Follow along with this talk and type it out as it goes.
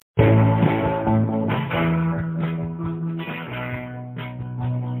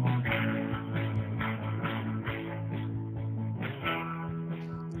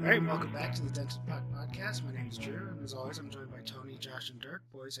back to the Dented Puck Podcast. My name is Drew, and as always, I'm joined by Tony, Josh, and Dirk.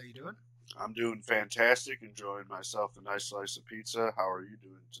 Boys, how you doing? I'm doing fantastic, enjoying myself a nice slice of pizza. How are you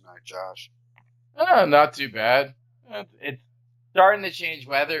doing tonight, Josh? Not too bad. It's starting to change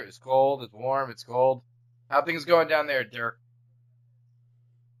weather. It's cold, it's warm, it's cold. How things going down there, Dirk?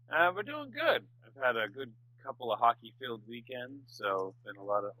 We're doing good. I've had a good couple of hockey-filled weekends, so been a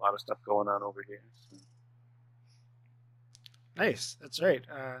lot of stuff going on over here. So. Nice. That's right.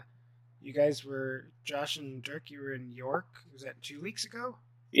 You guys were, Josh and Dirk, you were in York. Was that 2 weeks ago?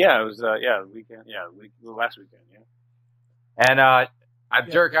 Yeah, it was. The weekend. Yeah, last weekend. Yeah. And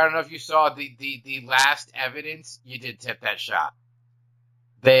Dirk, I don't know if you saw the last evidence. You did tip that shot.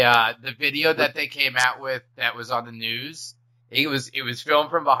 The video that they came out with that was on the news. It was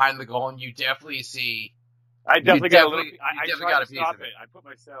filmed from behind the goal, and you definitely see. I definitely got a little. I tried got a to piece stop of it. I put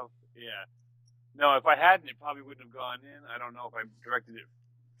myself. Yeah. No, if I hadn't, it probably wouldn't have gone in. I don't know if I directed it.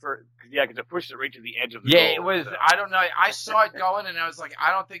 Because I pushed it right to the edge of the goal. Yeah, it was. So. I don't know. I saw it going, and I was like,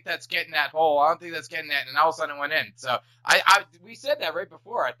 I don't think that's getting that hole. I don't think that's getting that. And all of a sudden, it went in. So we said that right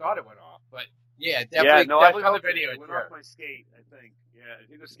before. I thought it went off, but yeah, definitely. Yeah, no, definitely I on the video. It went off my skate. I think. Yeah, I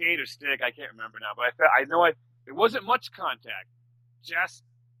think it was skate or stick. I can't remember now, but I know it wasn't much contact, just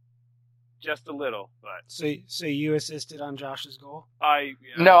a little. But so you assisted on Josh's goal?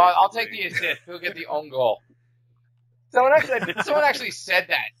 No, I'll take the assist. He'll get the own goal. Someone actually said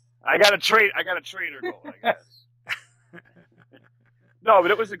that. I got a traitor goal, I guess. No, but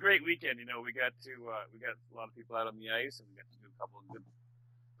it was a great weekend. You know, we got a lot of people out on the ice, and we got to do a couple of good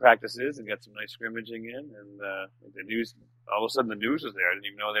practices and got some nice scrimmaging in. And the news, all of a sudden, the news was there. I didn't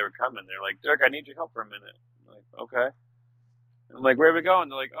even know they were coming. They're like, Dirk, I need your help for a minute. I'm like, okay. And I'm like, where are we going?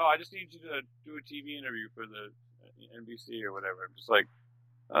 They're like, oh, I just need you to do a TV interview for the NBC or whatever. I'm just like,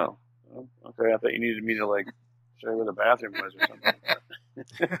 oh, okay. I thought you needed me to like show you where the bathroom was or something.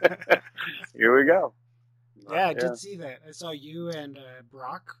 Here we go. Yeah, I did see that. I saw you and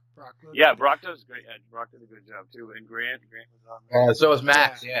Brock. Yeah, Brock does great. Brock did a good job too, and Grant was on there. So was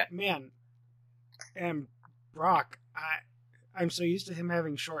Max. Yeah, man. And Brock, I'm so used to him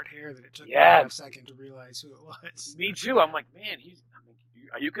having short hair that it took me a second to realize who it was. Me too. I'm like, man,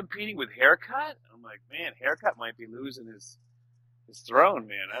 are you competing with Haircut? I'm like, man, Haircut might be losing his throne,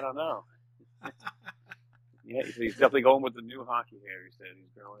 man. I don't know. Yeah, he's definitely going with the new hockey hair. He said he's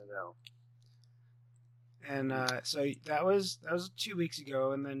growing it out. And so that was 2 weeks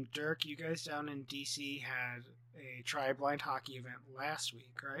ago. And then Dirk, you guys down in DC had a tri-blind hockey event last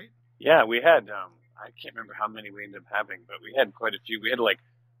week, right? Yeah, we had. I can't remember how many we ended up having, but we had quite a few. We had like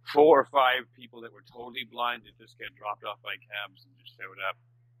 4 or 5 people that were totally blind that just get dropped off by cabs and just showed up.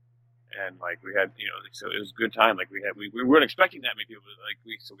 And like we had, so it was a good time. Like we weren't expecting that many people.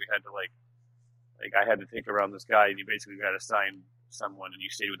 So we had to like I had to take around this guy, and you basically got to sign someone, and you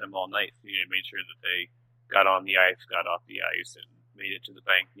stayed with them all night. You made sure that they got on the ice, got off the ice, and made it to the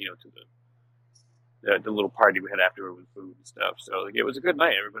bank. To the little party we had afterward with food and stuff. So it was a good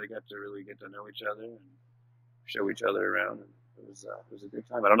night. Everybody got to really get to know each other and show each other around. And it was a good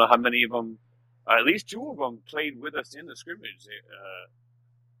time. I don't know how many of them. At least 2 of them played with us in the scrimmage. A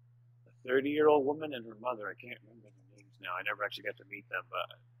 30-year-old woman and her mother. I can't remember their names now. I never actually got to meet them,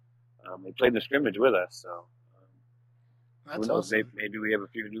 but. They played in the scrimmage with us, so That's who knows? awesome. Maybe we have a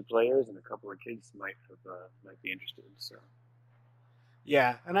few new players, and a couple of kids might be interested. So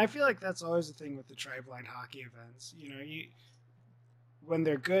yeah, and I feel like that's always the thing with the tri-blind hockey events. When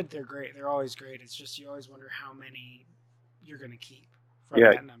they're good, they're great. They're always great. It's just you always wonder how many you're going to keep from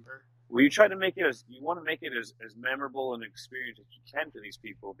that number. Well, you want to make it as memorable an experience as you can to these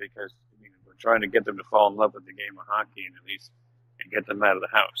people, because we're trying to get them to fall in love with the game of hockey and get them out of the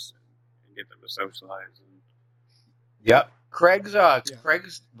house. Get them to socialize. Yep. Craig's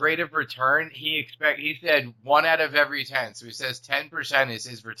rate of return. He said 1 out of every 10. So he says 10% is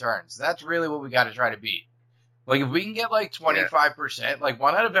his return. So that's really what we got to try to beat. Like if we can get like 25%, like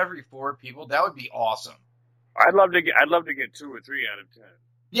 1 out of every 4 people, that would be awesome. I'd love to get 2 or 3 out of 10.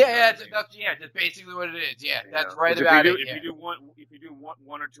 Yeah, that's basically what it is. Yeah, that's right about it. If you do one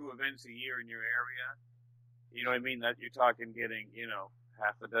or 2 events a year in your area, you know what I mean. That you're talking getting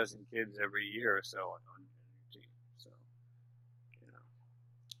half a dozen kids every year or so on your team. So,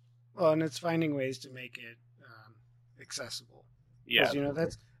 Well, and it's finding ways to make it accessible. Yeah.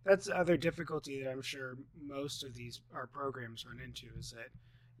 Because, that's the other difficulty that I'm sure most of our programs run into is that,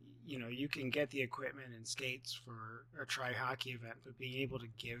 you can get the equipment and skates for a tri-hockey event, but being able to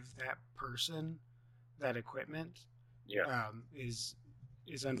give that person that equipment is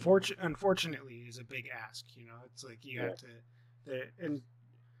unfortunately is a big ask. It's like you have to, and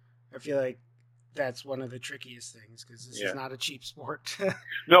I feel like that's one of the trickiest things because this is not a cheap sport.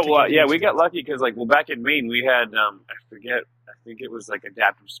 No, we got lucky because back in Maine we had I think it was like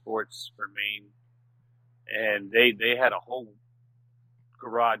Adaptive Sports for Maine, and they had a whole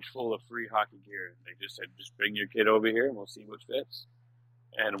garage full of free hockey gear. They just said, just bring your kid over here and we'll see what fits.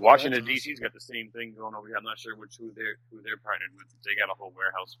 And Washington D.C.'s got the same thing going over here. I'm not sure who they're partnered with. They got a whole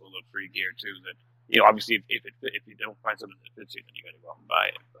warehouse full of free gear too. That obviously if you don't find something that fits you, then you got to go out and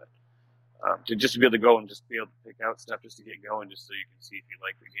buy it. But to just be able to go and just be able to pick out stuff just to get going, just so you can see if you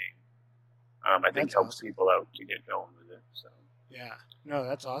like the game, I think helps people out to get going with it. So yeah, no,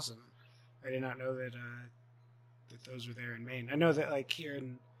 that's awesome. I did not know that that those were there in Maine. I know that here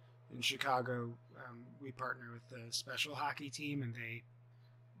in Chicago, we partner with the special hockey team, and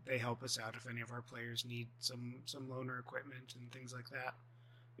they help us out if any of our players need some loaner equipment and things like that.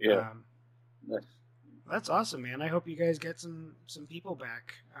 Yeah, nice. That's awesome, man. I hope you guys get some people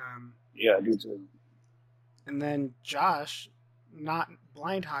back. Yeah, I do too. And then Josh, not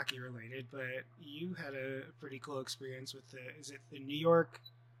blind hockey related, but you had a pretty cool experience with is it the New York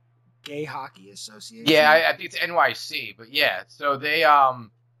Gay Hockey Association? Yeah, I think it's NYC, but yeah. So they I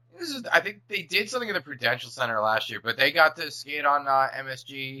think they did something in the Prudential Center last year, but they got to skate on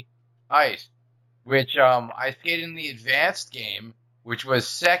MSG ice, which I skated in the advanced game, which was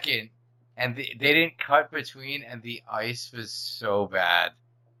second, and they didn't cut between, and the ice was so bad.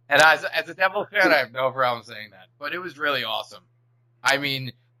 And as a Devils fan, I have no problem saying that, but it was really awesome. I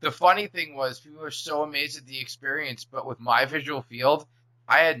mean, the funny thing was people were so amazed at the experience, but with my visual field,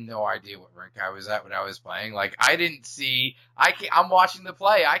 I had no idea what rink I was at when I was playing. I didn't see. I'm watching the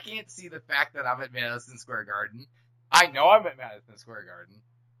play. I can't see the fact that I'm at Madison Square Garden. I know I'm at Madison Square Garden,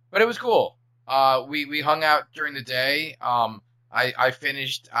 but it was cool. We hung out during the day. I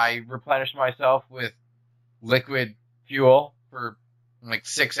replenished myself with liquid fuel for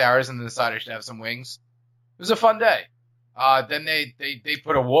 6 hours, and then decided I should have some wings. It was a fun day. Then they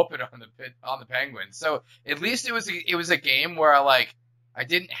put a whooping on the Penguins. So at least it was a game where I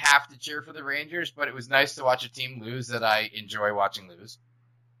didn't have to cheer for the Rangers, but it was nice to watch a team lose that I enjoy watching lose.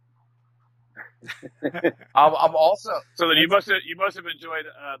 I'm also so then you must have enjoyed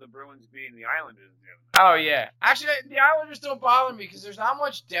the Bruins beating the Islanders. Oh yeah, actually the Islanders don't bother me because there's not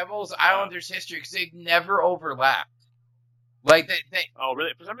much Devils Islanders history because they never overlapped. They. Oh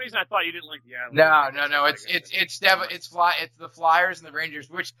really? For some reason I thought you didn't like the Islanders. No. It's the Flyers and the Rangers,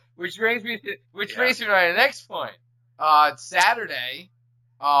 which brings me to my next point. Saturday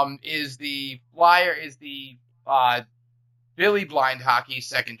is the Billy Blind Hockey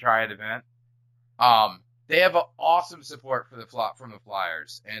second triad event. They have an awesome support from the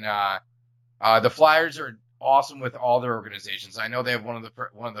Flyers, and the Flyers are awesome with all their organizations. I know they have one of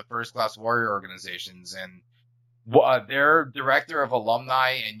the first class warrior organizations, and their director of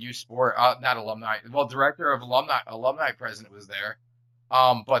alumni and youth sport, director of alumni president was there.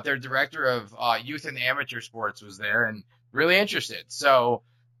 But their director of youth and amateur sports was there and really interested. So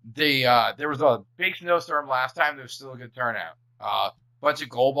there was a big snowstorm last time. There was still a good turnout. Bunch of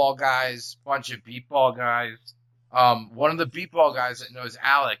goalball guys, bunch of beatball guys. One of the beatball guys that knows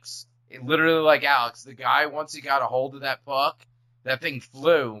Alex, literally Alex, the guy, once he got a hold of that puck, that thing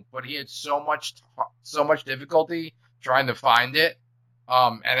flew, but he had so much difficulty trying to find it.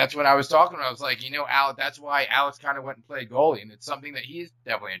 And that's when I was talking to him. I was like, Alex, that's why Alex kind of went and played goalie, and it's something that he's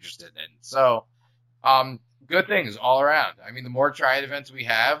definitely interested in. So, good things all around. I mean, the more triad events we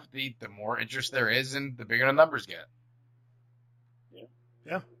have, the more interest there is, and the bigger the numbers get.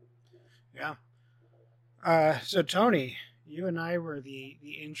 Yeah. So, Tony, you and I were the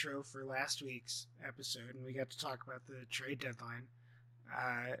intro for last week's episode, and we got to talk about the trade deadline.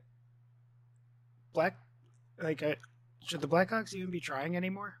 Should the Blackhawks even be trying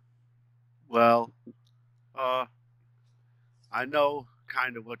anymore? Well, I know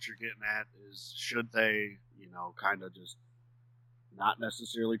kind of what you're getting at is should they, kind of just not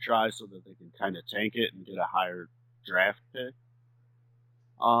necessarily try so that they can kind of tank it and get a higher draft pick.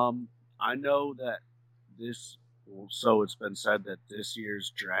 I know that so it's been said that this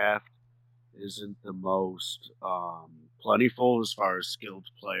year's draft isn't the most plentiful as far as skilled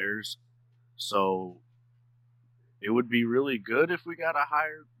players. So it would be really good if we got a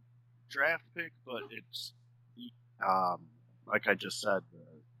higher draft pick, but it's like I just said,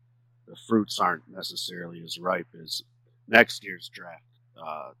 the fruits aren't necessarily as ripe as next year's draft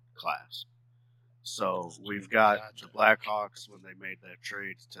class. So we've got the Blackhawks when they made that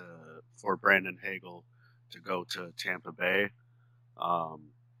trade for Brandon Hagel to go to Tampa Bay.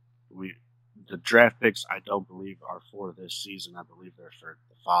 The draft picks I don't believe are for this season. I believe they're for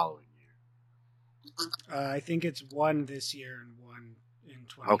the following year. I think it's one this year and one in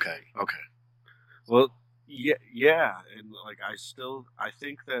 20. Okay. Well, yeah, and like I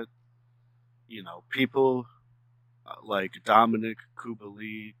think that people like Dominic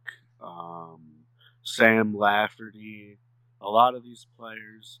Kubalik, Sam Lafferty, a lot of these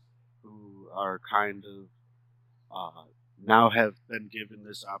players who are kind of now have been given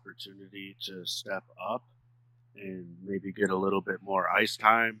this opportunity to step up and maybe get a little bit more ice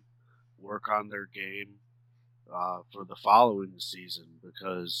time, work on their game for the following season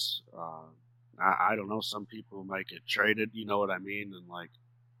because I don't know, some people might get traded, you know what I mean? And like,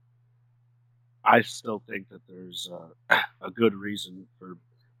 I still think that there's a good reason for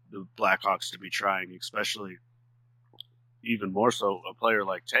the Blackhawks to be trying, especially even more so a player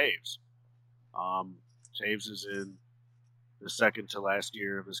like Taves. Taves is in the second to last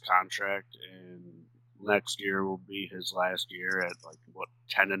year of his contract, and next year will be his last year at like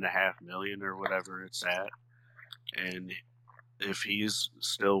 $10.5 million or whatever it's at. And if he's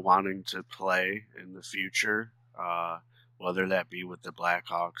still wanting to play in the future, whether that be with the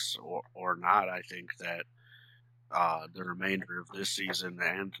Blackhawks or not, I think that the remainder of this season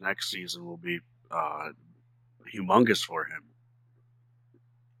and next season will be humongous for him.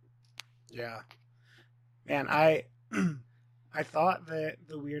 Yeah. Man, I thought that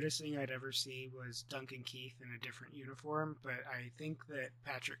the weirdest thing I'd ever see was Duncan Keith in a different uniform, but I think that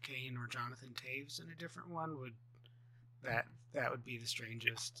Patrick Kane or Jonathan Taves in a different one would be the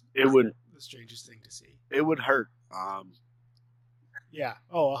strangest. The strangest thing to see. It would hurt. Yeah.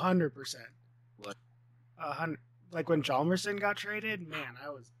 Oh, 100%. What? 100. Like when Hjalmarsson got traded, man, I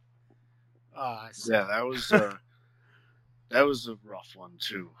was. Yeah, that was a rough one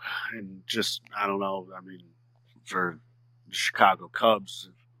too, and just I don't know. I mean, for the Chicago Cubs,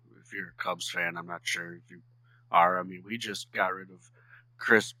 if you're a Cubs fan, I'm not sure if you are. I mean, we just got rid of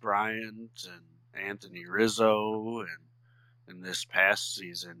Chris Bryant and Anthony Rizzo, and in this past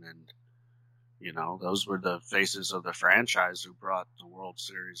season, and those were the faces of the franchise who brought the World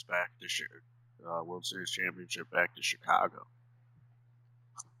Series back this year, World Series championship back to Chicago.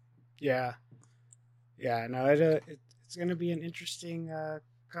 Yeah. No, it's going to be an interesting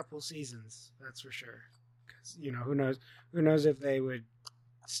couple seasons, that's for sure. Because who knows if they would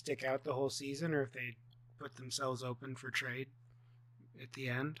stick out the whole season or if they put themselves open for trade at the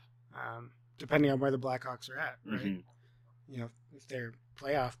end, depending on where the Blackhawks are at, right? Mm-hmm. If they're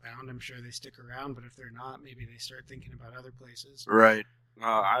playoff bound, I'm sure they stick around, but if they're not, maybe they start thinking about other places. Right.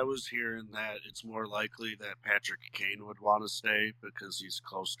 I was hearing that it's more likely that Patrick Kane would want to stay because he's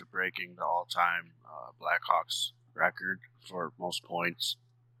close to breaking the all-time Blackhawks record for most points.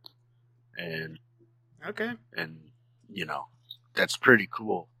 And okay. And that's pretty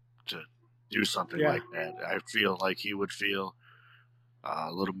cool to do something like that. I feel like he would feel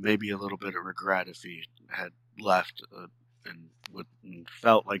maybe a little bit of regret if he had left and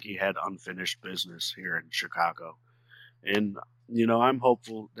felt like he had unfinished business here in Chicago. And I'm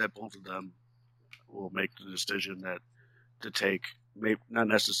hopeful that both of them will make the decision to take maybe not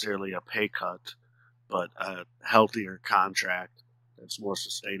necessarily a pay cut, but a healthier contract that's more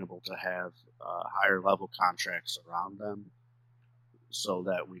sustainable, to have higher level contracts around them, so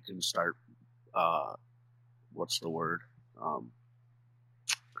that we can start. What's the word?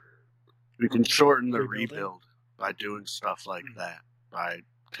 We can shorten the rebuild by doing stuff like that, by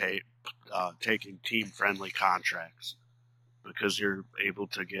taking team-friendly contracts, because you're able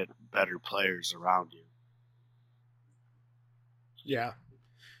to get better players around you. Yeah.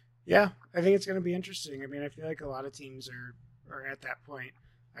 Yeah, I think it's going to be interesting. I mean, I feel like a lot of teams are at that point.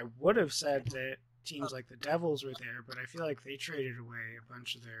 I would have said that teams like the Devils were there, but I feel like they traded away a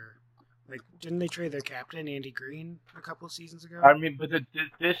bunch of their... didn't they trade their captain, Andy Green, a couple of seasons ago? I mean, but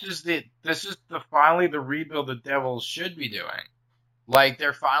this is finally the rebuild the Devils should be doing. Like,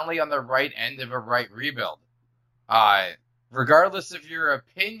 they're finally on the right end of a right rebuild. Regardless of your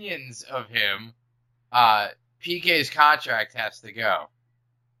opinions of him, PK's contract has to go.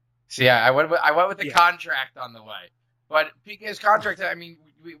 So yeah, I went with the contract on the way. But PK's contract, I mean,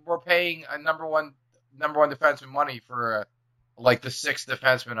 we're paying a number one defenseman money for the sixth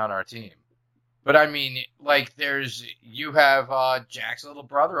defenseman on our team. But I mean, you have Jack's little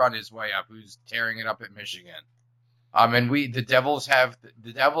brother on his way up who's tearing it up at Michigan. And the Devils,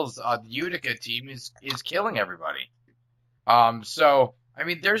 the Utica team is killing everybody. So I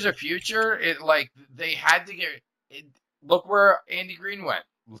mean, there's a future. They had to get. Look where Andy Green went.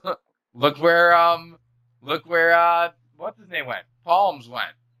 Look where what's his name went? Palms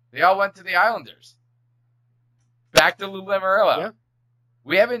went. They all went to the Islanders. Back to Lou Lamoriello. Yeah.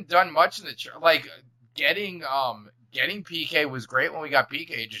 We haven't done much in the getting PK was great when we got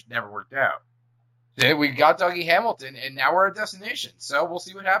PK. It just never worked out. Then we got Dougie Hamilton, and now we're a destination. So we'll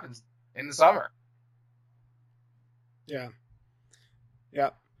see what happens in the summer. Yeah. Yeah.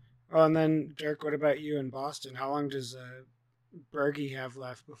 Well, and then Dirk, what about you in Boston? How long does Bergie have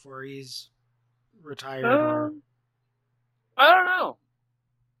left before he's retired? Or I don't know.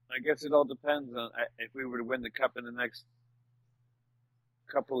 I guess it all depends on if we were to win the cup in the next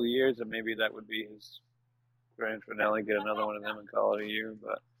couple of years, then maybe that would be his grand finale, get another one of them and call it a year.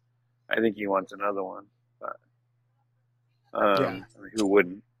 But I think he wants another one. But Yeah. I mean, who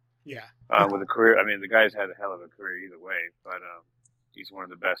wouldn't? Yeah. With a career, I mean, the guy's had a hell of a career either way. But he's one of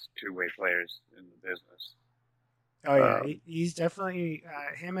the best two-way players in the business. Oh yeah, he's definitely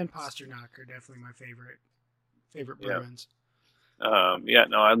him and Pasternak are definitely my favorite Bruins. Yeah,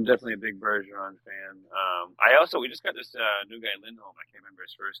 no, I'm definitely a big Bergeron fan. We just got this new guy Lindholm. I can't remember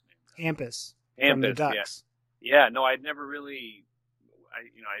his first name. Hampus from the Ducks. Yeah, no, I'd never really.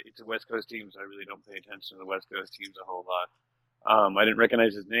 It's a West Coast team, so I really don't pay attention to the West Coast teams a whole lot. I didn't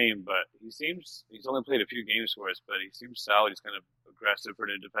recognize his name, but he's only played a few games for us, but he seems solid. He's kind of aggressive for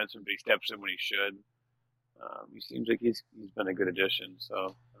a defenseman, but he steps in when he should. He seems like he's been a good addition,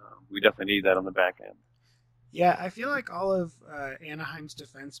 so we definitely need that on the back end. Yeah, I feel like all of Anaheim's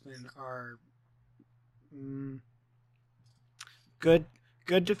defensemen are good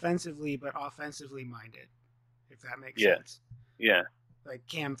defensively, but offensively minded, if that makes sense. Yeah. Like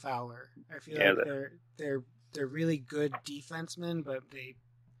Cam Fowler, I feel like they're really good defensemen, but they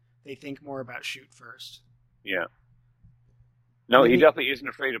think more about shoot first. Yeah. No, he definitely isn't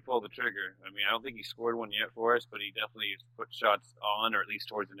afraid to pull the trigger. I mean, I don't think he scored one yet for us, but he definitely has put shots on, or at least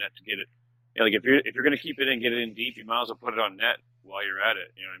towards the net to get it. Like if you're going to keep it in, get it in deep, you might as well put it on net while you're at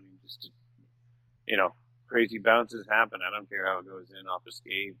it. You know what I mean? Just crazy bounces happen. I don't care how it goes in off the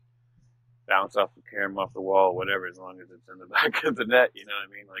skate, bounce off the camera, off the wall, whatever, as long as it's in the back of the net. You know what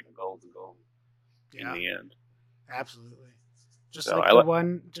I mean? Like a goal's a goal in the end. Absolutely. Just So like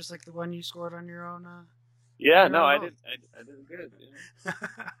the one you scored on your own. Yeah, no, I did good. Yeah.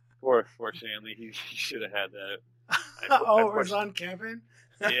 Poor Shanley, he should have had that. It was on Kevin.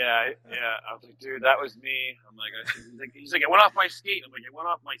 Yeah. I was like, dude, that was me. I'm like, he's like, it went off my skate. I'm like, it went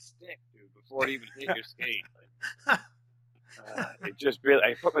off my stick, dude, before it even hit your skate. It just really,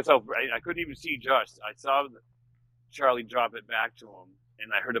 I put myself, I couldn't even see Josh. I saw Charlie drop it back to him,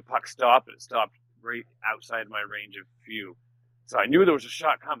 and I heard the puck stop. It stopped right outside my range of view. So I knew there was a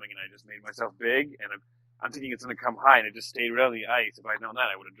shot coming, and I just made myself big, and I'm thinking it's going to come high, and it just stayed right on the ice. If I'd known that,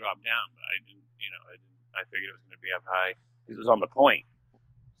 I would have dropped down, but I didn't, I figured it was going to be up high because it was on the point.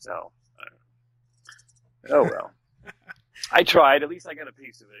 So, oh well. I tried. At least I got a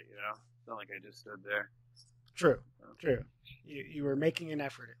piece of it, It's not like I just stood there. True. You were making an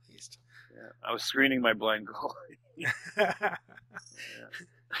effort at least. Yeah, I was screening my blind goal. Yeah.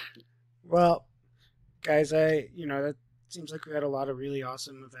 Well, guys, that seems like we had a lot of really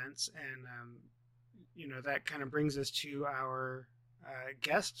awesome events, and that kind of brings us to our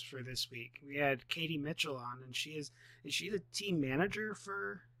guests for this week. We had Katie Mitchell on, and is she the team manager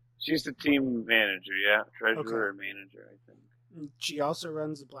for? She's the team manager, yeah, treasurer or manager, I think. She also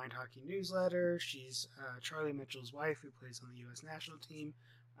runs the Blind Hockey Newsletter. She's Charlie Mitchell's wife, who plays on the U.S. national team.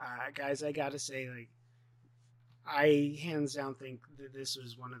 Guys, I gotta say, I hands down think that this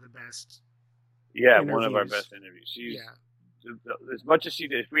was one of the best. Yeah, one of our best interviews. She's as much as she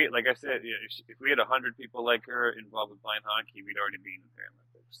did. If we, like I said, if we had 100 people like her involved with blind hockey, we'd already be in the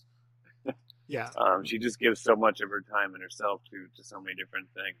Paralympics. Yeah. She just gives so much of her time and herself to so many different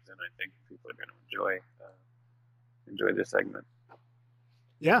things, and I think people are going to enjoy this segment.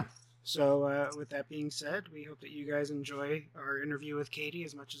 Yeah. So with that being said, we hope that you guys enjoy our interview with Katie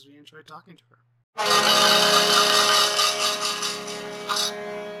as much as we enjoyed talking to her.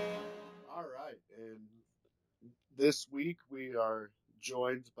 All right, and this week we are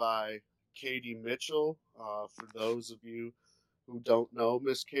joined by Katie Mitchell. For those of you who don't know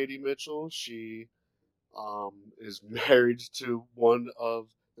Miss Katie Mitchell, she is married to one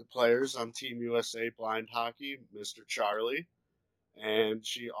of the players on Team USA Blind Hockey, Mr. Charlie, and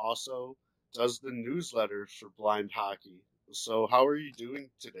she also does the newsletter for Blind Hockey. So how are you doing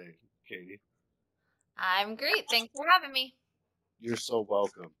today, Katie? I'm great. Thanks for having me. You're so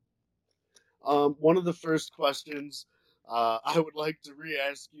welcome. One of the first questions I would like to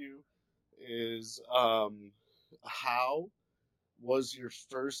re-ask you is how was your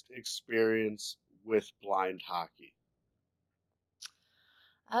first experience with blind hockey?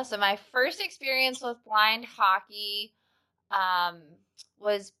 So my first experience with blind hockey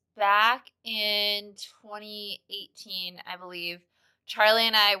was back in 2018, I believe. Charlie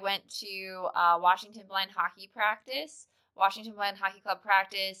and I went to Washington Blind Hockey Club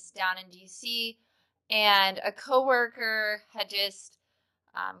practice down in DC, and a coworker had just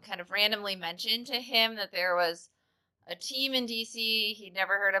kind of randomly mentioned to him that there was a team in DC. He'd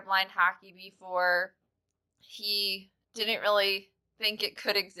never heard of blind hockey before. He didn't really think it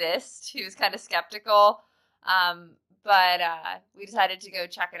could exist. He was kind of skeptical. But we decided to go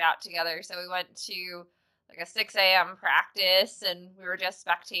check it out together. So we went to like a 6 a.m. practice, and we were just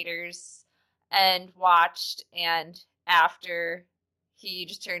spectators and watched. And after, he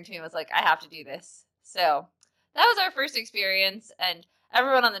just turned to me and was like, I have to do this. So that was our first experience, and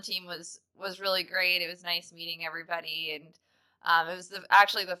everyone on the team was really great. It was nice meeting everybody, and it was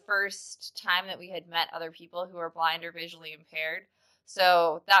actually the first time that we had met other people who were blind or visually impaired.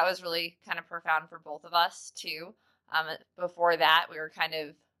 So that was really kind of profound for both of us too. Before that, we were kind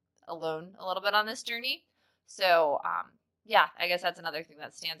of alone a little bit on this journey. So yeah, I guess that's another thing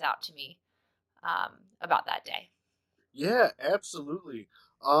that stands out to me about that day. Yeah, absolutely.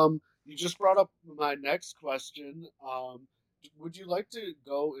 You just brought up my next question. Would you like to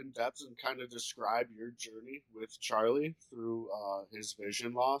go in depth and kind of describe your journey with Charlie through his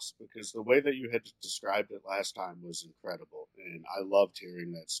vision loss? Because the way that you had described it last time was incredible, and I loved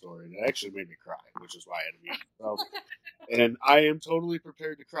hearing that story. And it actually made me cry, which is why I had to mute myself. And I am totally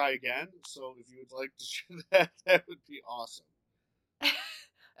prepared to cry again. So if you would like to share that, that would be awesome.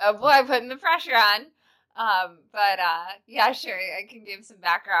 Oh boy, putting the pressure on. But yeah, sure. I can give some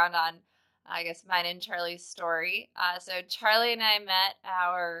background on, I guess, mine and Charlie's story. So Charlie and I met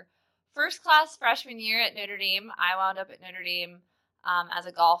our first class freshman year at Notre Dame. I wound up at Notre Dame as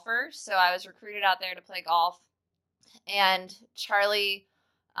a golfer. So I was recruited out there to play golf. And Charlie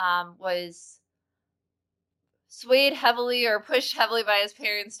was swayed heavily or pushed heavily by his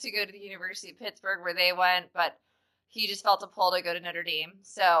parents to go to the University of Pittsburgh, where they went, but he just felt a pull to go to Notre Dame.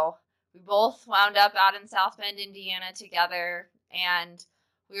 So we both wound up out in South Bend, Indiana together, and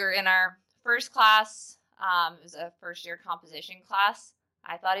we were in our first class. It was a first-year composition class.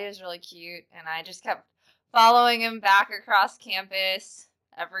 I thought he was really cute, and I just kept following him back across campus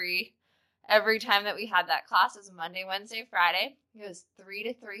every time that we had that class. It was Monday, Wednesday, Friday. It was 3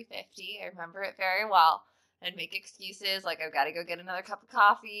 to 3:50. I remember it very well. I'd make excuses like I've got to go get another cup of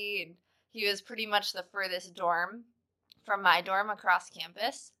coffee, and he was pretty much the furthest dorm from my dorm across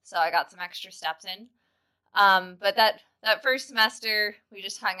campus, so I got some extra steps in. But that first semester, we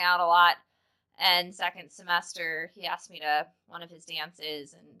just hung out a lot, and second semester, he asked me to one of his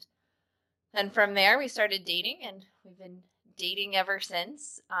dances, and from there, we started dating, and we've been dating ever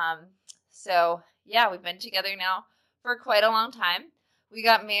since. So yeah, we've been together now for quite a long time. We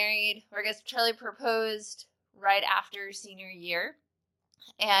got married, or I guess Charlie proposed right after senior year,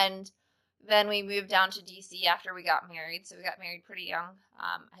 and then we moved down to DC after we got married. So we got married pretty young.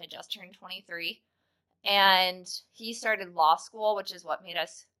 I had just turned 23. And he started law school, which is what made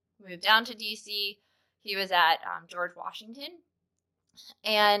us move down to DC. He was at George Washington.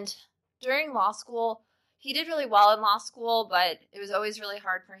 And during law school, he did really well in law school, but it was always really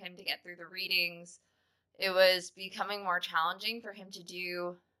hard for him to get through the readings. It was becoming more challenging for him to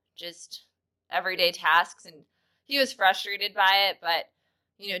do just everyday tasks. And he was frustrated by it, but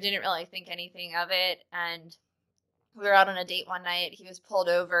didn't really think anything of it. And we were out on a date one night. He was pulled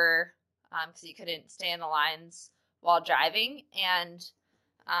over because he couldn't stay in the lines while driving. And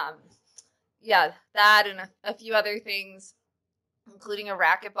yeah, that and a few other things, including a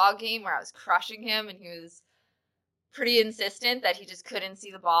racquetball game where I was crushing him and he was pretty insistent that he just couldn't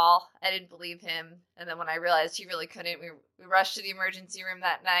see the ball. I didn't believe him. And then when I realized he really couldn't, we rushed to the emergency room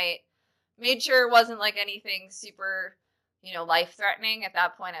that night, made sure it wasn't like anything super life-threatening. At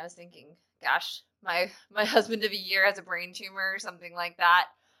that point, I was thinking, gosh, my husband of a year has a brain tumor or something like that.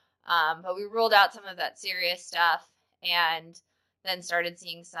 But we ruled out some of that serious stuff and then started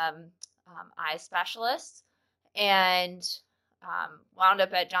seeing some eye specialists and wound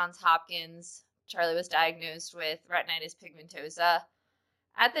up at Johns Hopkins. Charlie was diagnosed with retinitis pigmentosa.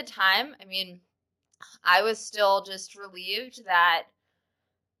 At the time, I was still just relieved that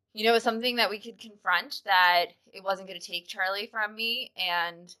it was something that we could confront, that it wasn't going to take Charlie from me.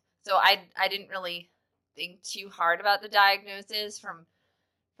 And so I didn't really think too hard about the diagnosis from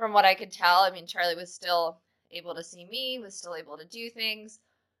what I could tell. Charlie was still able to see me, was still able to do things.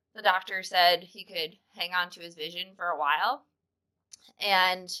 The doctor said he could hang on to his vision for a while,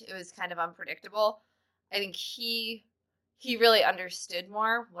 and it was kind of unpredictable. I think he really understood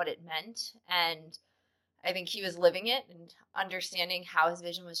more what it meant, and I think he was living it and understanding how his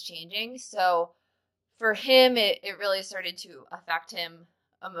vision was changing. So for him, it really started to affect him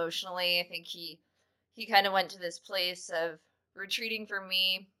emotionally. I think he kind of went to this place of retreating from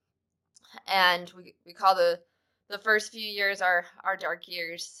me. And we call the first few years our dark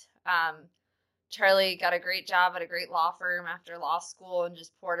years. Charlie got a great job at a great law firm after law school and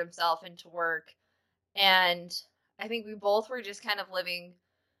just poured himself into work. And I think we both were just kind of living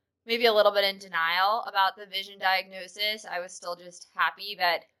maybe a little bit in denial about the vision diagnosis. I was still just happy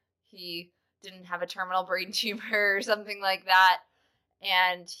that he didn't have a terminal brain tumor or something like that.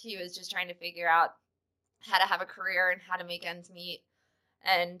 And he was just trying to figure out how to have a career and how to make ends meet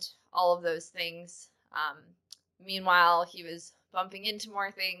and all of those things. Meanwhile, he was bumping into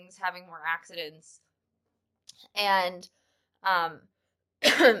more things, having more accidents. And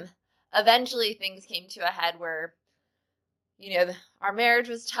eventually things came to a head where, our marriage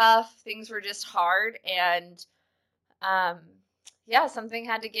was tough. Things were just hard. And something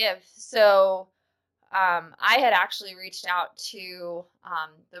had to give. So I had actually reached out to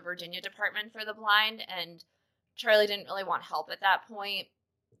the Virginia Department for the Blind, and Charlie didn't really want help at that point.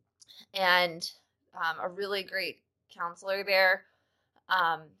 And a really great counselor there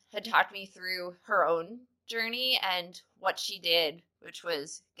had talked me through her own journey and what she did, which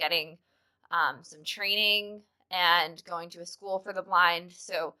was getting some training and going to a school for the blind.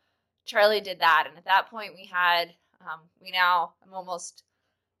 So Charlie did that. And at that point I'm almost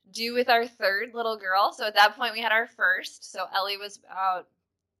due with our third little girl. So at that point we had our first. So Ellie was about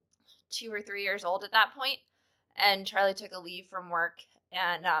 2 or 3 years old at that point. And Charlie took a leave from work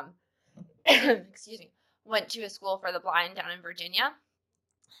and, went to a school for the blind down in Virginia.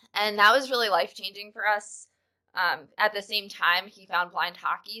 And that was really life-changing for us. At the same time, he found blind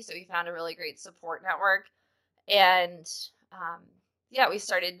hockey, so he found a really great support network. And we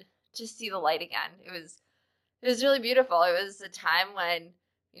started to see the light again. It was really beautiful. It was a time when,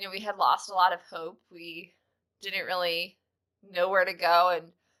 we had lost a lot of hope. We didn't really know where to go.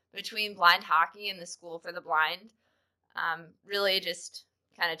 And between blind hockey and the school for the blind, really just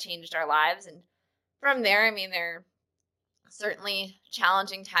kind of changed our lives. And from there, there are certainly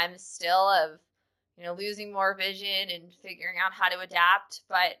challenging times still of, losing more vision and figuring out how to adapt.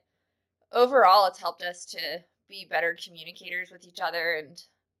 But overall, it's helped us to be better communicators with each other and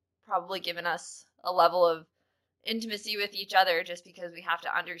probably given us a level of intimacy with each other just because we have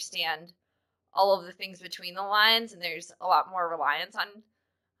to understand all of the things between the lines, and there's a lot more reliance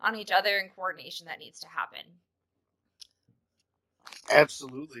on each other and coordination that needs to happen.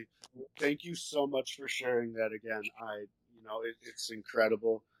 Absolutely. Thank you so much for sharing that again. It's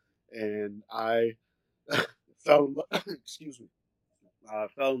incredible. And I fell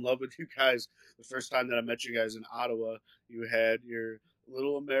in love with you guys the first time that I met you guys in Ottawa. You had your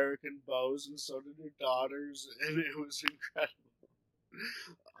little American bows, and so did your daughters, and it was incredible.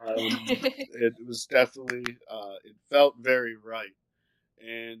 It was definitely, it felt very right.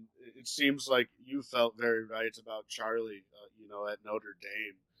 And it seems like you felt very right about Charlie, at Notre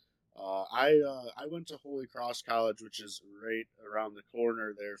Dame. I went to Holy Cross College, which is right around the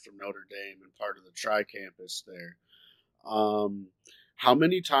corner there from Notre Dame and part of the Tri-Campus there. How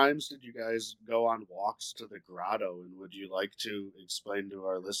many times did you guys go on walks to the grotto? And would you like to explain to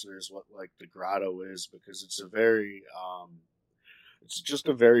our listeners what the grotto is? Because it's it's just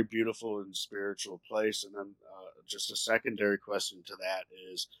a very beautiful and spiritual place. And then just a secondary question to that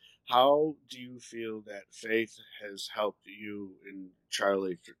is, how do you feel that faith has helped you and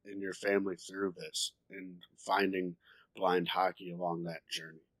Charlie and your family through this and finding blind hockey along that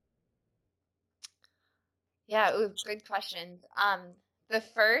journey? Yeah, good questions.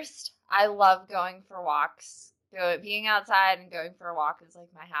 I love going for walks. Being outside and going for a walk is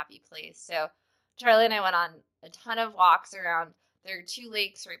like my happy place. So Charlie and I went on a ton of walks around. There are 2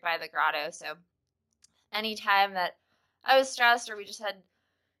 lakes right by the grotto. So anytime that I was stressed or we just had,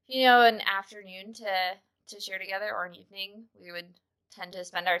 an afternoon to share together or an evening, we would tend to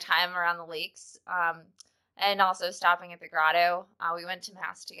spend our time around the lakes and also stopping at the grotto. We went to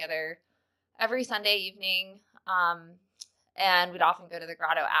Mass together every Sunday evening, and we'd often go to the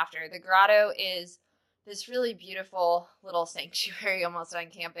grotto after. The grotto is this really beautiful little sanctuary almost on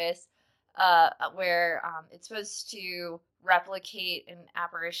campus where it's supposed to replicate an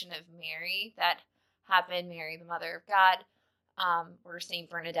apparition of Mary that happened, Mary, the Mother of God, where St.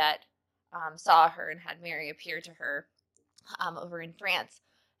 Bernadette saw her and had Mary appear to her over in France.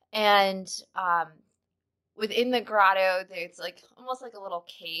 And within the grotto, it's almost like a little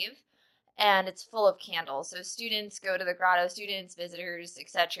cave, and it's full of candles. So students go to the grotto, visitors,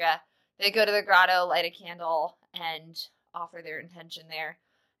 etc. They go to the grotto, light a candle, and offer their intention there.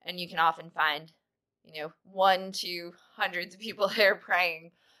 And you can often find, 1 to hundreds of people there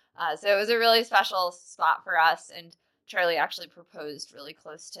praying. So it was a really special spot for us, and Charlie actually proposed really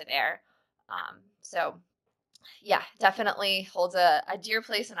close to there. So yeah, definitely holds a dear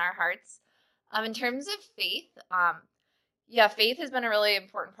place in our hearts. In terms of faith, faith has been a really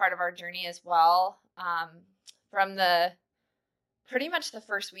important part of our journey as well. From pretty much the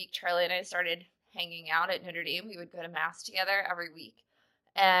first week Charlie and I started hanging out at Notre Dame. We would go to Mass together every week.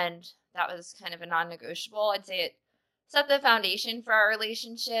 And that was kind of a non-negotiable. I'd say it set the foundation for our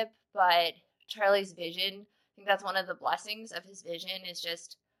relationship, but Charlie's vision, I think that's one of the blessings of his vision, is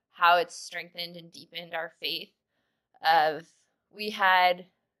just how it's strengthened and deepened our faith. We had,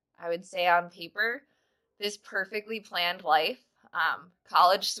 I would say on paper, this perfectly planned life,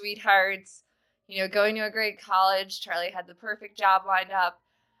 college sweethearts, going to a great college. Charlie had the perfect job lined up.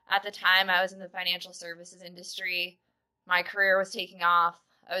 At the time, I was in the financial services industry. My career was taking off.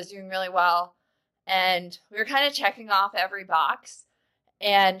 I was doing really well. And we were kind of checking off every box.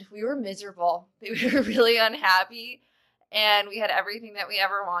 And we were miserable. We were really unhappy. And we had everything that we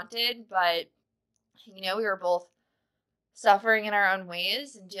ever wanted. But, we were both suffering in our own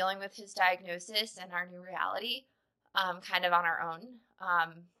ways and dealing with his diagnosis and our new reality kind of on our own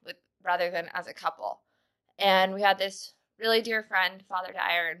rather than as a couple. And we had this really dear friend, Father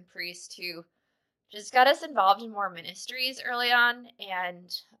Dyer, and priest, who just got us involved in more ministries early on.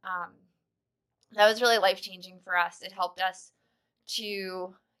 And that was really life-changing for us. It helped us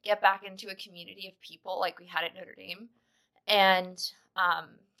to get back into a community of people like we had at Notre Dame, and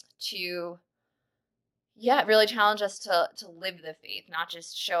to really challenge us to live the faith, not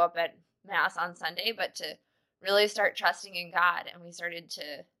just show up at Mass on Sunday, but to really start trusting in God. And we started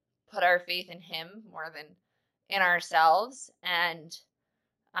to put our faith in him more than in ourselves. And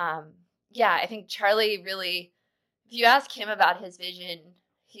I think Charlie really, if you ask him about his vision,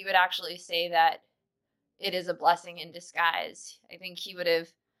 he would actually say that it is a blessing in disguise. I think he would have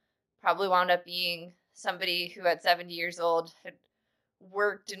probably wound up being somebody who at 70 years old had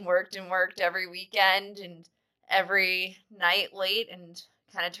worked and worked and worked every weekend and every night late, and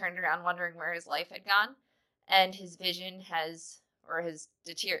kind of turned around wondering where his life had gone. And his vision his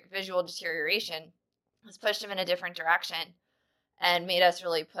visual deterioration has pushed him in a different direction and made us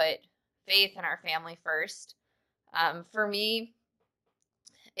really put faith in our family first. For me,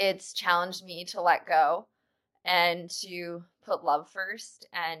 it's challenged me to let go and to put love first,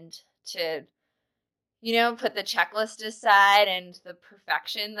 and to, put the checklist aside and the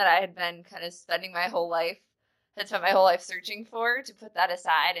perfection that I had been kind of spent my whole life searching for, to put that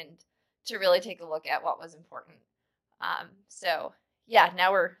aside and to really take a look at what was important.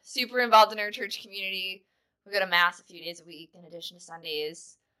 Now we're super involved in our church community. We go to Mass a few days a week in addition to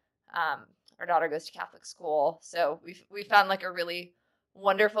Sundays. Our daughter goes to Catholic school. So we found like a really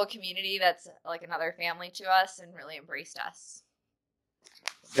wonderful community that's like another family to us and really embraced us.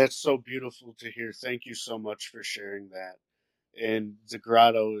 That's so beautiful to hear. Thank you so much for sharing that. And the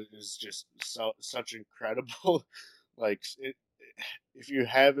grotto is just such incredible. If you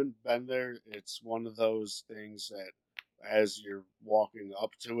haven't been there, it's one of those things that as you're walking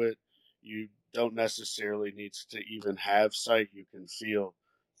up to it, you don't necessarily need to even have sight. You can feel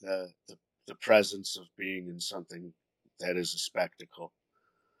the presence of being in something that is a spectacle.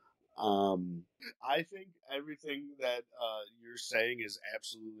 I think everything that you're saying is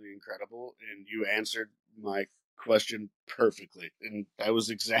absolutely incredible, and you answered my question perfectly, and that was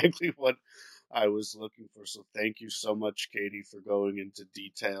exactly what I was looking for. So thank you so much, Katie, for going into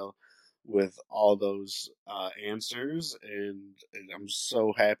detail with all those answers, and I'm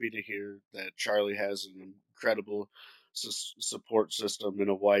so happy to hear that Charlie has an incredible support system and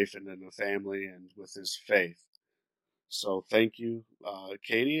a wife and in a family and with his faith. So thank you,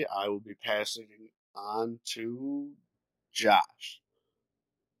 Katie. I will be passing on to Josh.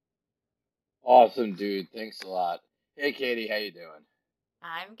 Awesome, dude. Thanks a lot. Hey, Katie, how you doing?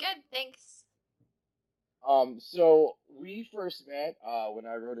 I'm good, thanks. So we first met when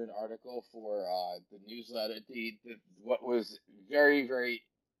I wrote an article for the newsletter, what was very, very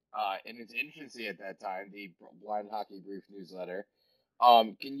in its infancy at that time, the Blind Hockey Brief newsletter.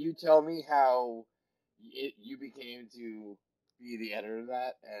 Can you tell me how you became to be the editor of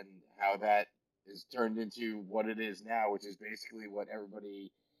that, and how that is turned into what it is now, which is basically what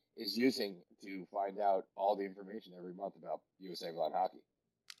everybody is using to find out all the information every month about USA Blind Hockey?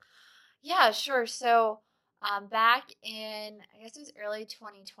 Yeah, sure. So back in, I guess it was early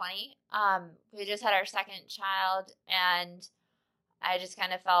 2020, we just had our second child, and I just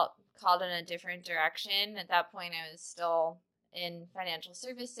kind of felt called in a different direction. At that point, I was still in financial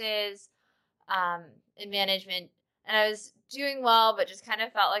services, in management, and I was doing well, but just kind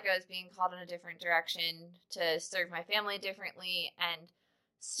of felt like I was being called in a different direction to serve my family differently, and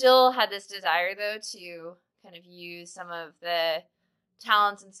still had this desire, though, to kind of use some of the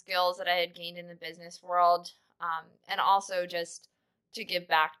talents and skills that I had gained in the business world, and also just to give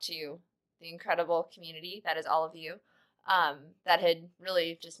back to the incredible community that is all of you, that had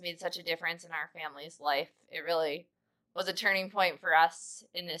really just made such a difference in our family's life. It really was a turning point for us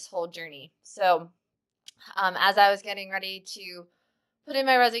in this whole journey. So as I was getting ready to put in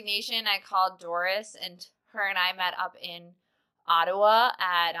my resignation, I called Doris, and her and I met up in Ottawa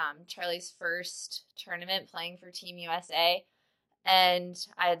at Charlie's first tournament playing for Team USA. And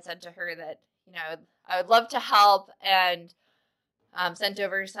I had said to her that, I would love to help, and sent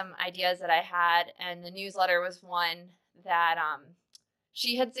over some ideas that I had. And the newsletter was one that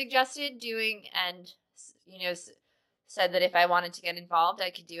she had suggested doing, and, said that if I wanted to get involved, I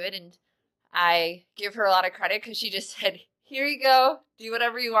could do it. And I give her a lot of credit because she just said, here you go, do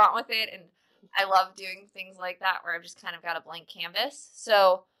whatever you want with it. And I love doing things like that where I've just kind of got a blank canvas.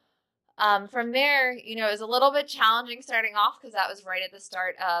 So from there, it was a little bit challenging starting off because that was right at the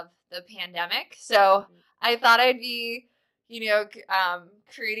start of the pandemic. So I thought I'd be,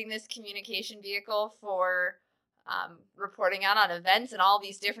 creating this communication vehicle for reporting out on events and all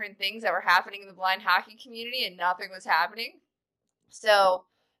these different things that were happening in the blind hockey community, and nothing was happening. So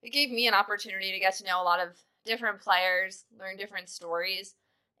it gave me an opportunity to get to know a lot of different players, learn different stories.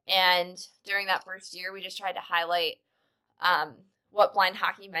 And during that first year, we just tried to highlight what blind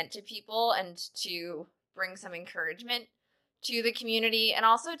hockey meant to people and to bring some encouragement to the community, and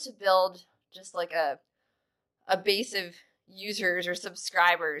also to build just like a base of users or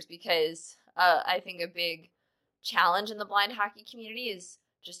subscribers, because I think a big challenge in the blind hockey community is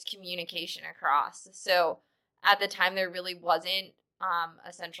just communication across. So at the time, there really wasn't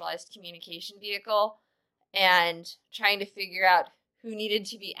a centralized communication vehicle, and trying to figure out who needed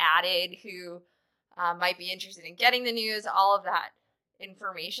to be added, who might be interested in getting the news, all of that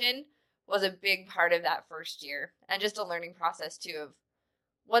information was a big part of that first year, and just a learning process too of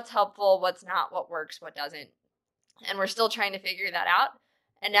what's helpful, what's not, what works, what doesn't. And we're still trying to figure that out.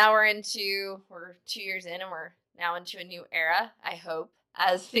 And now we're 2 years in, and we're now into a new era, I hope,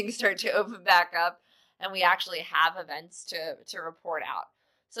 as things start to open back up and we actually have events to report out.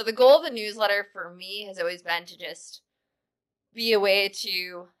 So the goal of the newsletter for me has always been to just be a way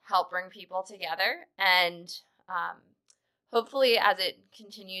to help bring people together, and hopefully as it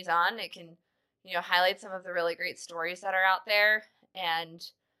continues on, it can, highlight some of the really great stories that are out there,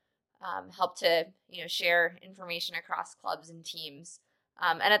 and help to, share information across clubs and teams.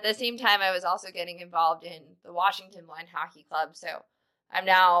 And at the same time, I was also getting involved in the Washington Blind Hockey Club. So I'm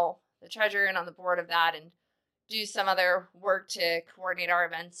now the treasurer and on the board of that, and do some other work to coordinate our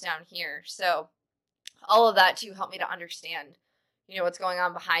events down here. So all of that to help me to understand, what's going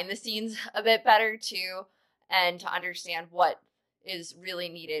on behind the scenes a bit better too, and to understand what is really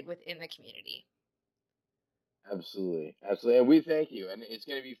needed within the community. Absolutely. Absolutely. And we thank you. And it's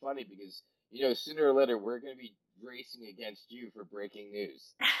going to be funny because, sooner or later, we're going to be racing against you for breaking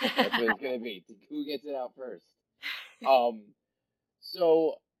news. That's what it's going to be. Who gets it out first?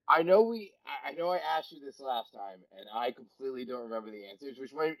 So I know I asked you this last time, and I completely don't remember the answers,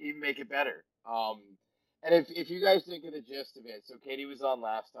 which might even make it better. And if you guys didn't get the gist of it, so Katie was on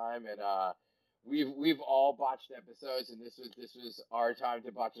last time, and we've all botched episodes, and this was our time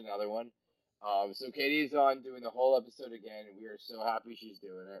to botch another one. So Katie's on doing the whole episode again, and we are so happy she's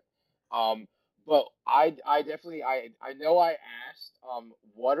doing it. But I definitely know I asked,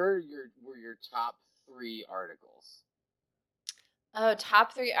 what were your top 3 articles? Oh,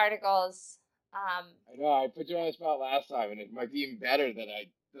 top 3 articles. I know I put you on the spot last time, and it might be even better that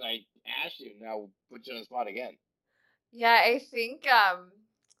I asked you. Now we'll put you on the spot again. Yeah, I think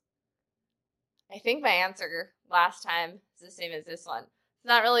my answer last time is the same as this one. It's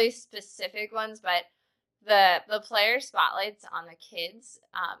not really specific ones, but the player spotlights on the kids,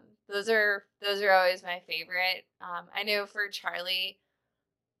 those are always my favorite. I know for Charlie,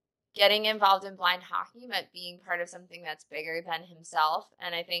 getting involved in blind hockey meant being part of something that's bigger than himself.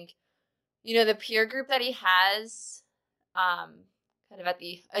 And I think, the peer group that he has, kind of at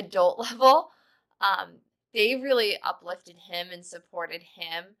the adult level, they really uplifted him and supported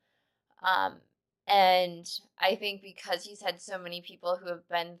him. And I think because he's had so many people who have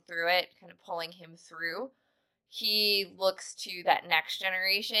been through it, kind of pulling him through, he looks to that next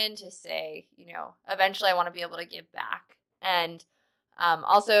generation to say, eventually I want to be able to give back. And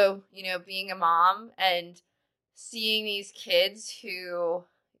also, being a mom and seeing these kids who,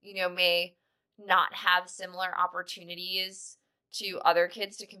 may not have similar opportunities to other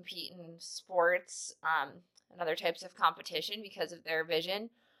kids to compete in sports and other types of competition because of their vision,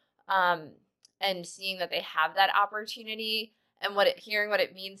 and seeing that they have that opportunity, and hearing what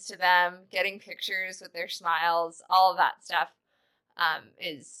it means to them, getting pictures with their smiles, all of that stuff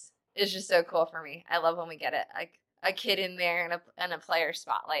is just so cool for me. I love when we get a kid in there and a player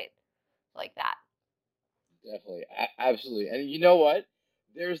spotlight like that. Definitely. Absolutely. And you know what?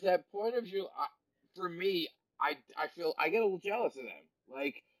 There's that point of view. For me, I get a little jealous of them.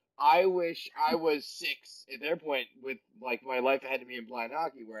 Like, I wish I was 6 at their point with like my life ahead of me in blind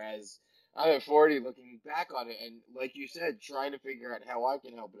hockey, whereas I'm at 40 looking back on it and like you said, trying to figure out how I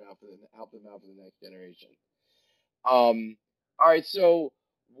can help them out for the next generation. All right, so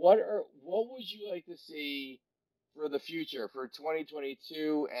what would you like to see for the future for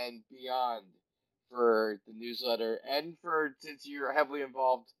 2022 and beyond for the newsletter and for since you're heavily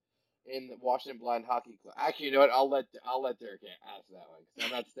involved in the Washington Blind Hockey Club. Actually, you know what? I'll let Derek ask that one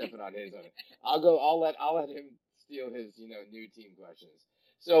because I'm not stepping on his on it. I'll let him steal his new team questions.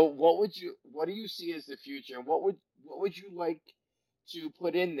 So what do you see as the future? And what would you like to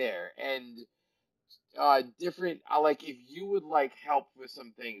put in there? And different. I like if you would like help with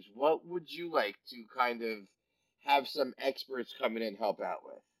some things. What would you like to kind of have some experts come in and help out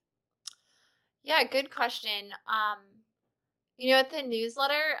with? Yeah, good question. At the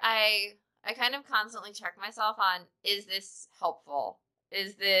newsletter, I kind of constantly check myself on, is this helpful?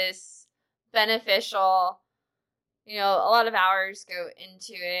 Is this beneficial? A lot of hours go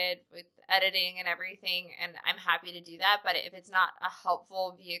into it with editing and everything, and I'm happy to do that. But if it's not a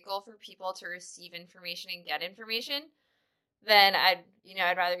helpful vehicle for people to receive information and get information, then I'd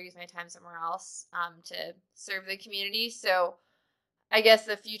rather use my time somewhere else to serve the community. So I guess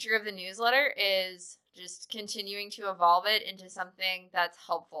the future of the newsletter is just continuing to evolve it into something that's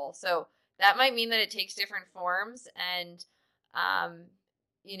helpful. So that might mean that it takes different forms and,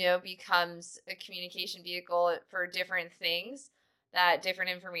 becomes a communication vehicle for different things, that different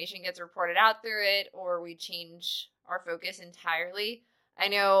information gets reported out through it, or we change our focus entirely. I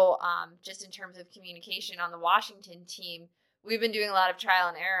know just in terms of communication on the Washington team, we've been doing a lot of trial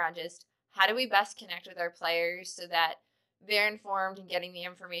and error on just how do we best connect with our players so that they're informed and getting the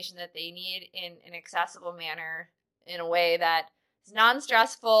information that they need in an accessible manner in a way that is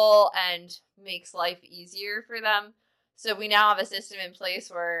non-stressful and makes life easier for them. So we now have a system in place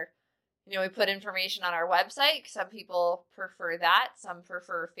where, we put information on our website. Some people prefer that. Some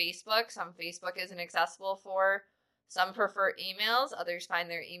prefer Facebook. Some Facebook isn't accessible for. Some prefer emails. Others find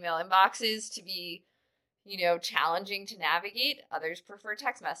their email inboxes to be, challenging to navigate. Others prefer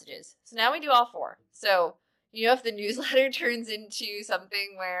text messages. So now we do all four. So if the newsletter turns into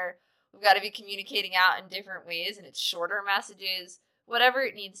something where we've got to be communicating out in different ways and it's shorter messages, whatever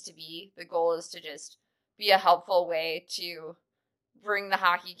it needs to be, the goal is to just be a helpful way to bring the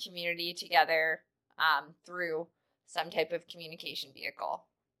hockey community together through some type of communication vehicle.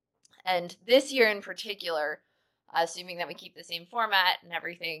 And this year in particular, assuming that we keep the same format and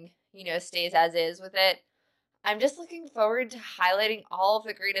everything, stays as is with it, I'm just looking forward to highlighting all of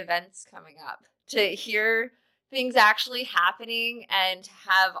the great events coming up, to hear things actually happening and to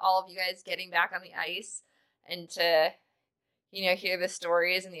have all of you guys getting back on the ice and to, hear the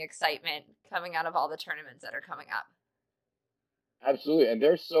stories and the excitement coming out of all the tournaments that are coming up. Absolutely. And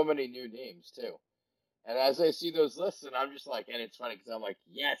there's so many new names too. And as I see those lists, and I'm just like, and it's funny because I'm like,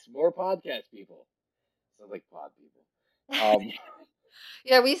 yes, more podcast people. Sounds like pod people.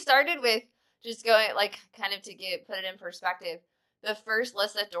 Yeah, we started with just going, like, kind of to put it in perspective. The first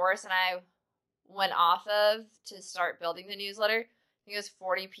list that Doris and I went off of to start building the newsletter, I think it was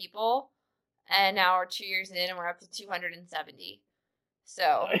 40 people. And now we're 2 years in and we're up to 270.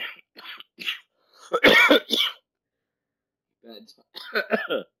 So.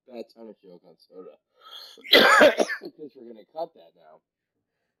 Bad time to joke on soda. Because we're gonna cut that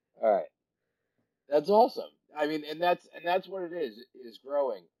now. All right, that's awesome. I mean, and that's what it is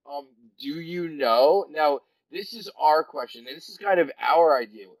growing. Do you know now? This is our question, and this is kind of our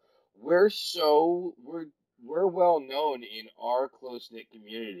idea. We're well known in our close knit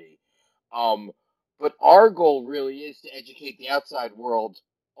community, but our goal really is to educate the outside world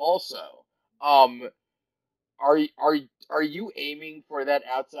also. Are you aiming for that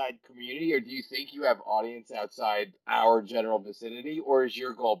outside community, or do you think you have audience outside our general vicinity, or is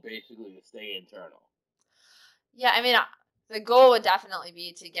your goal basically to stay internal? Yeah, I mean, the goal would definitely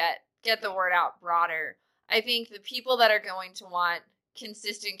be to get the word out broader. I think the people that are going to want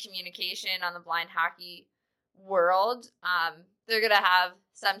consistent communication on the blind hockey world, they're going to have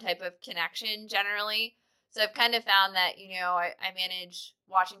some type of connection generally. So I've kind of found that, I manage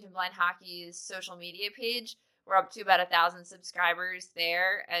Washington Blind Hockey's social media page. We're up to about 1,000 subscribers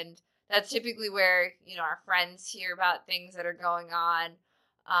there. And that's typically where, our friends hear about things that are going on.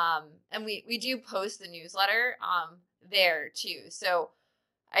 And we do post the newsletter there too. So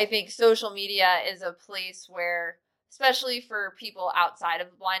I think social media is a place where, especially for people outside of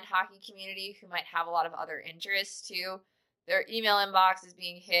the blind hockey community who might have a lot of other interests too, their email inbox is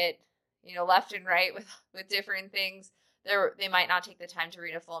being hit, left and right with different things. They might not take the time to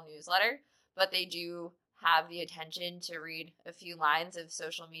read a full newsletter, but they do have the attention to read a few lines of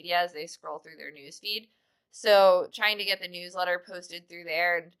social media as they scroll through their newsfeed. So trying to get the newsletter posted through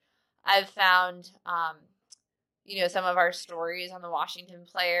there. And I've found, some of our stories on the Washington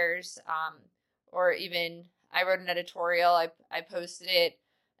players, or even I wrote an editorial, I posted it,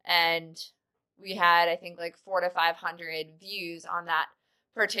 and we had, I think, like 400 to 500 views on that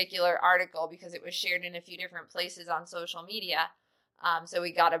particular article because it was shared in a few different places on social media. So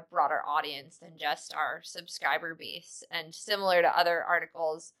we got a broader audience than just our subscriber base, and similar to other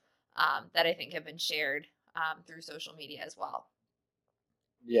articles that I think have been shared through social media as well.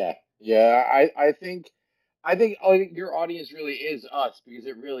 Yeah. I think your audience really is us, because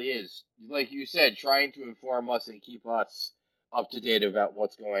it really is, like you said, trying to inform us and keep us up to date about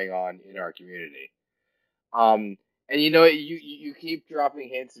what's going on in our community. And you keep dropping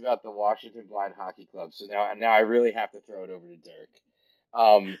hints about the Washington Blind Hockey Club, so now I really have to throw it over to Dirk.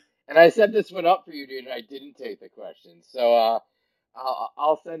 And I set this one up for you, dude, and I didn't take the question, so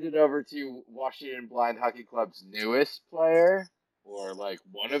I'll send it over to Washington Blind Hockey Club's newest player, or like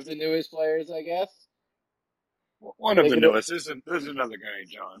one of the newest players, I guess. One of the newest. There's another guy,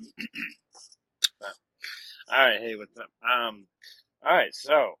 John. All right, hey, what's up? All right,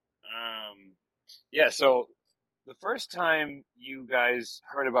 so, so the first time you guys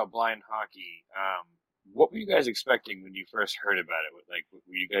heard about blind hockey, what were you guys expecting when you first heard about it? Like,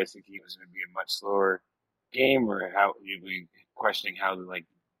 were you guys thinking it was going to be a much slower game, or how you were questioning how the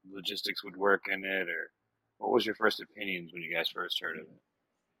logistics would work in it, or what was your first opinions when you guys first heard of it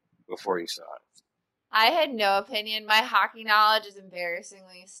before you saw it? I had no opinion. My hockey knowledge is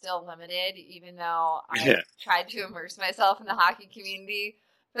embarrassingly still limited, even though I tried to immerse myself in the hockey community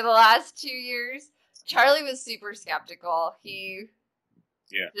for the last 2 years. Charlie was super skeptical.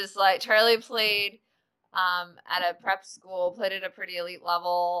 Charlie played at a prep school, played at a pretty elite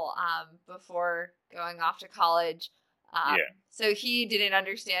level before going off to college. So he didn't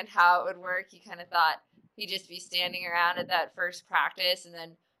understand how it would work. He kind of thought he'd just be standing around at that first practice, and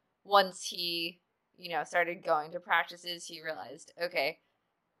then once he started going to practices, he realized, okay,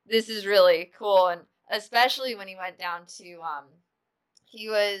 this is really cool. And especially when he went down to, he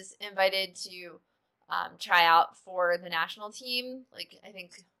was invited to try out for the national team, like I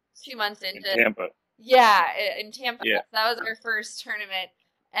think 2 months into Tampa. Yeah, in Tampa. Yeah. That was our first tournament.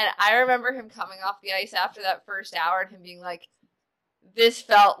 And I remember him coming off the ice after that first hour and him being like, this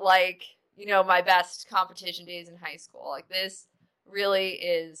felt like, my best competition days in high school. Like, this really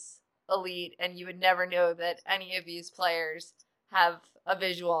is elite, and you would never know that any of these players have a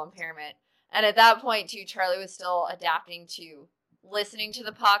visual impairment. And at that point, too, Charlie was still adapting to listening to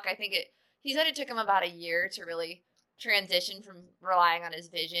the puck. I think he said it took him about a year to really transition from relying on his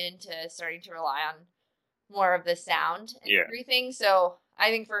vision to starting to rely on more of the sound and everything. So I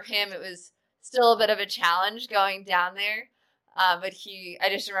think for him, it was still a bit of a challenge going down there. But I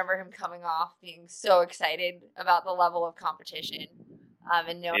just remember him coming off being so excited about the level of competition.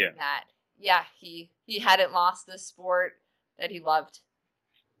 And knowing that, he hadn't lost the sport that he loved.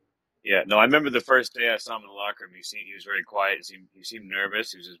 Yeah, no, I remember the first day I saw him in the locker room. He was very quiet. He seemed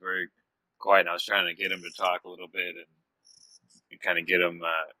nervous. He was just very quiet. And I was trying to get him to talk a little bit and kind of get him.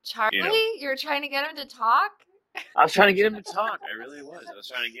 Charlie, you were trying to get him to talk? I was trying to get him to talk. I really was. I was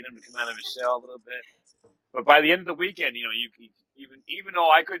trying to get him to come out of his shell a little bit. But by the end of the weekend, you even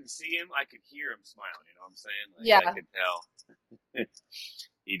though I couldn't see him, I could hear him smiling. You know what I'm saying? I could tell.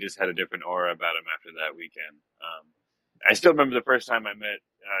 He just had a different aura about him after that weekend. I still remember the first time I met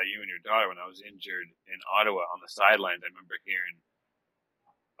you and your daughter when I was injured in Ottawa on the sidelines. I remember hearing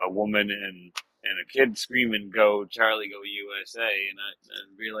a woman and a kid screaming, "Go Charlie, go USA!" And I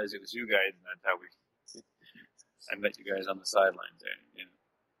realized it was you guys, and that's how I met you guys on the sidelines there.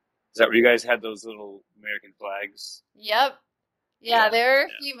 Is that where you guys had those little American flags? Yep. Yeah, there were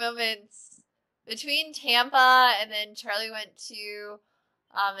a few moments between Tampa and then Charlie went to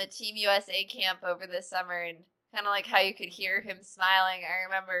a Team USA camp over the summer, and kind of like how you could hear him smiling. I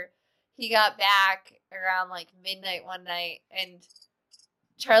remember he got back around like midnight one night, and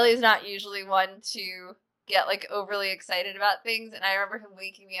Charlie's not usually one to get like overly excited about things, and I remember him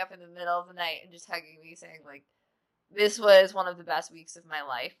waking me up in the middle of the night and just hugging me, saying like, this was one of the best weeks of my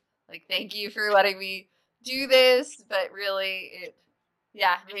life. Like, thank you for letting me do this, but really it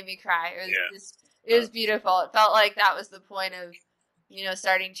made me cry. It was beautiful. It felt like that was the point of,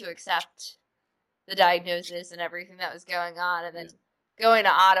 starting to accept the diagnosis and everything that was going on. And then going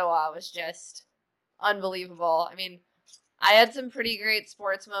to Ottawa was just unbelievable. I mean, I had some pretty great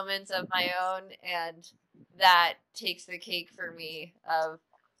sports moments of my own, and that takes the cake for me of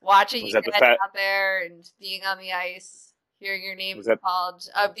watching you guys out there and being on the ice, hearing your name called,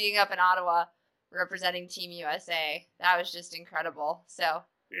 being up in Ottawa. representing Team USA. That was just incredible. So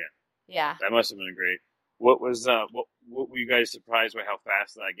yeah. That must have been great. What was what were you guys surprised by how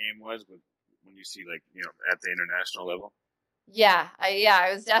fast that game was when you see like at the international level? Yeah,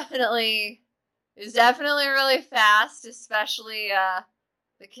 it was definitely really fast, especially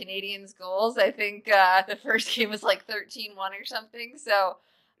the Canadians' goals. I think the first game was like 13-1 or something. So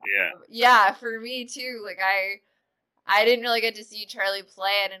yeah, for me too. Like I didn't really get to see Charlie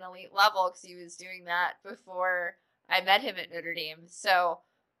play at an elite level because he was doing that before I met him at Notre Dame. So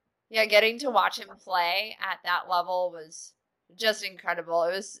yeah, getting to watch him play at that level was just incredible.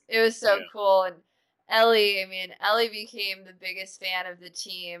 It was so cool. And Ellie became the biggest fan of the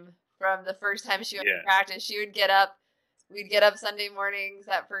team from the first time she went to practice. She would we'd get up Sunday mornings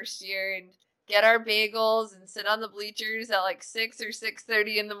that first year and get our bagels and sit on the bleachers at like 6 or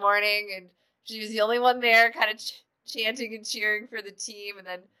 6:30 in the morning. And she was the only one there kind of chanting and cheering for the team. And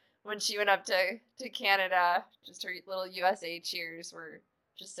then when she went up to Canada, just her little USA cheers were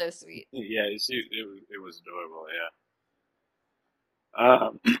just so sweet. Yeah, it was adorable. Yeah.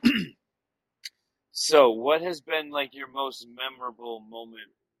 So, what has been like your most memorable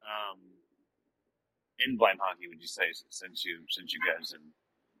moment in blind hockey? Would you say since you guys have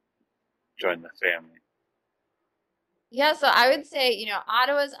joined the family? Yeah, so I would say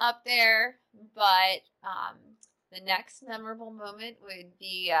Ottawa's up there, but the next memorable moment would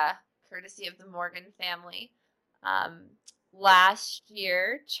be courtesy of the Morgan family. Last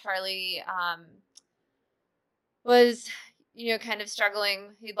year, Charlie was, kind of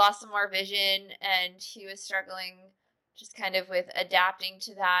struggling. He'd lost some more vision, and he was struggling just kind of with adapting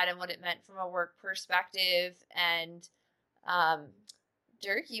to that and what it meant from a work perspective. And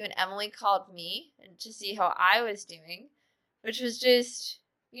Dirk, you and Emily called me to see how I was doing, which was just,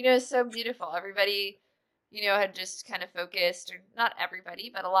 so beautiful. Everybody, had just kind of focused, or not everybody,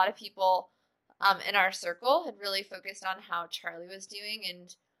 but a lot of people in our circle had really focused on how Charlie was doing.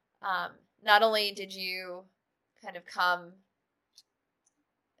 And not only did you kind of come,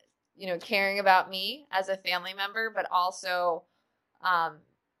 caring about me as a family member, but also,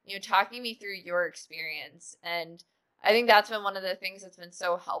 talking me through your experience. And I think that's been one of the things that's been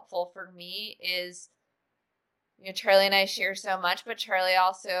so helpful for me is, Charlie and I share so much, but Charlie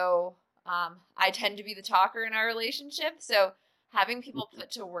also, I tend to be the talker in our relationship. So having people put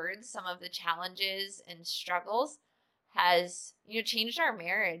to words some of the challenges and struggles has, changed our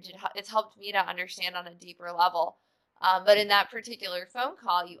marriage. It's helped me to understand on a deeper level. But in that particular phone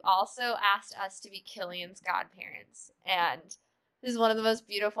call, you also asked us to be Killian's godparents. And this is one of the most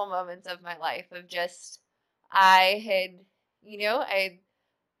beautiful moments of my life of just, I had, I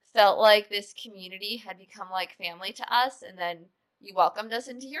felt like this community had become like family to us. And then you welcomed us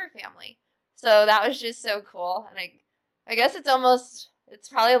into your family. So that was just so cool. And I guess it's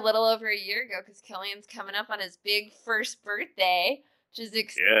probably a little over a year ago because Killian's coming up on his big first birthday, which is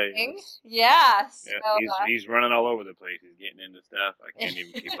exciting. Yeah. So, he's running all over the place. He's getting into stuff. I can't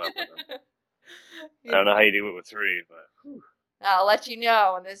even keep up with him. I don't know how you do it with 3, but whew. I'll let you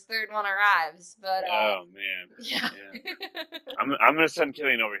know when this third one arrives. But oh man, yeah. I'm gonna send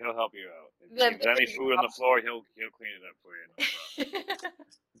Killian over. He'll help you out. If there's any food on the floor, he'll clean it up for you.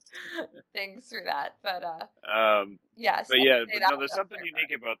 Thanks for that. But yes. But yeah, there's something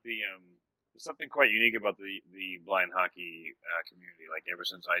unique about something quite unique about the blind hockey community. Like ever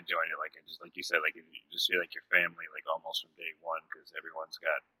since I joined it, like just like you said, like you just feel like your family, like almost from day one, because everyone's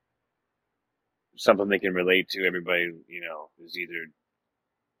got something they can relate to. Everybody, is either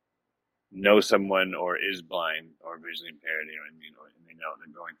knows someone or is blind or visually impaired, and they know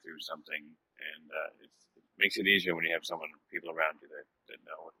they're going through something, and it makes it easier when you have people around you that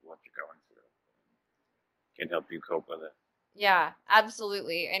know what you're going through, can help you cope with it. Yeah,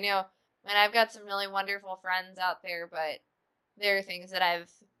 absolutely. I know, and I've got some really wonderful friends out there, but there are things that I've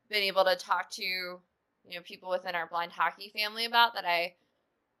been able to talk to, people within our blind hockey family about that I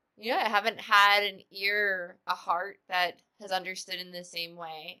haven't had an ear, a heart that has understood in the same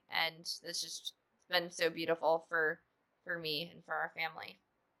way. And it's just been so beautiful for me and for our family.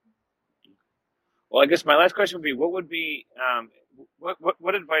 Well, I guess my last question would be, what would be,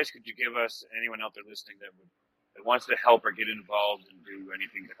 what advice could you give us, anyone out there listening that wants to help or get involved and do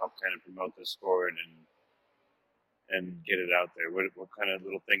anything to help kind of promote this sport and get it out there? What kind of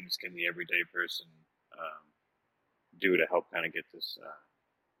little things can the everyday person do to help kind of get this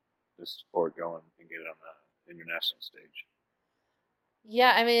sport going and get it on the international stage?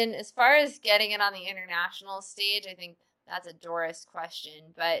 Yeah, I mean, as far as getting it on the international stage, I think that's a Doris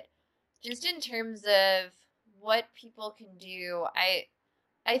question. But just in terms of what people can do,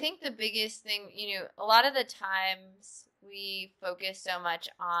 I think the biggest thing, a lot of the times we focus so much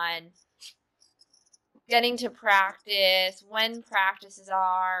on getting to practice, when practices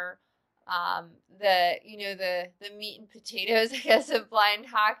are, the meat and potatoes, I guess, of blind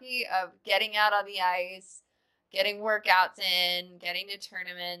hockey, of getting out on the ice, getting workouts in, getting to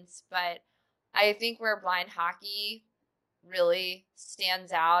tournaments. But I think where blind hockey really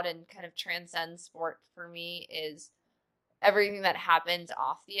stands out and kind of transcends sport for me is everything that happens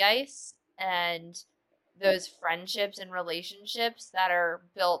off the ice and those friendships and relationships that are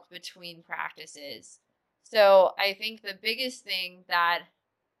built between practices. So I think the biggest thing that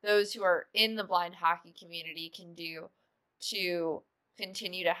those who are in the blind hockey community can do to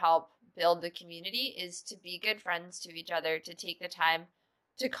continue to help build the community is to be good friends to each other, to take the time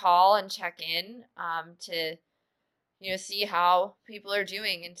to call and check in, to, see how people are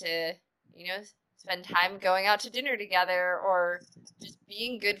doing, and to, spend time going out to dinner together or just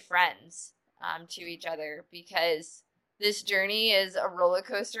being good friends to each other, because this journey is a roller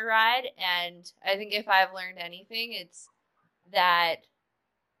coaster ride. And I think if I've learned anything, it's that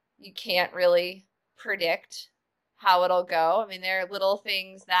you can't really predict how it'll go. I mean, there are little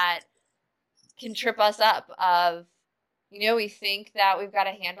things that can trip us up of, we think that we've got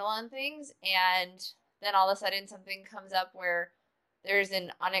a handle on things, and then all of a sudden something comes up where there's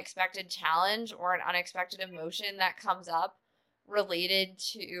an unexpected challenge or an unexpected emotion that comes up related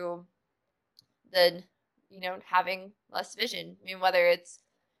to the, having less vision. I mean, whether it's,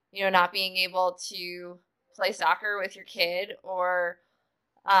 not being able to play soccer with your kid, or,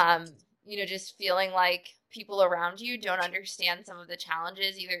 just feeling like people around you don't understand some of the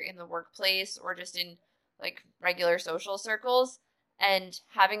challenges, either in the workplace or just in like regular social circles, and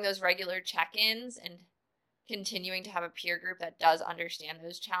having those regular check-ins and continuing to have a peer group that does understand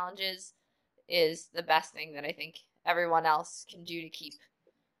those challenges is the best thing that I think everyone else can do to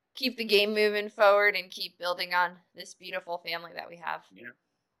keep the game moving forward and keep building on this beautiful family that we have.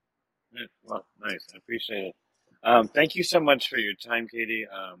 Yeah. Well, nice. I appreciate it. Thank you so much for your time, Katie.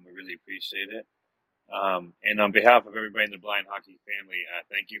 We really appreciate it. And on behalf of everybody in the blind hockey family,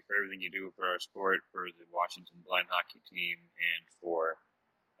 thank you for everything you do for our sport, for the Washington blind hockey team, and for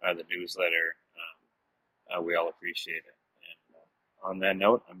the newsletter. We all appreciate it. And on that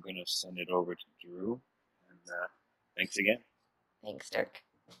note, I'm going to send it over to Drew. And thanks again. Thanks, Dirk.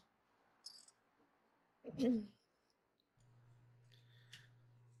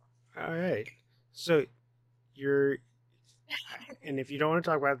 All right. So you're, and if you don't want to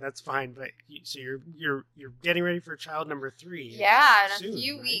talk about it, that's fine. But you're getting ready for child number 3. Yeah, in soon, a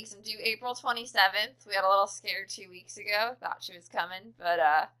few right? weeks. I'm due April 27th. We had a little scare 2 weeks ago. Thought she was coming, but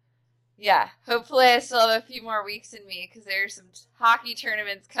yeah. Hopefully, I still have a few more weeks in me, because there's some hockey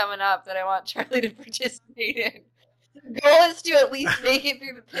tournaments coming up that I want Charlie to participate in. The goal is to at least make it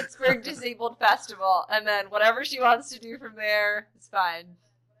through the Pittsburgh Disabled Festival, and then whatever she wants to do from there is fine.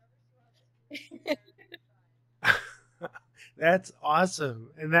 That's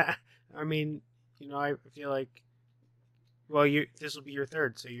awesome. And that, I mean, I feel like, well, this will be your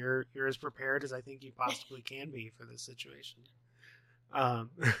 3rd, so you're as prepared as I think you possibly can be for this situation.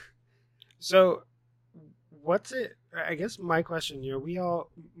 So what's it, I guess my question,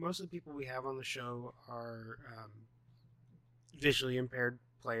 most of the people we have on the show are visually impaired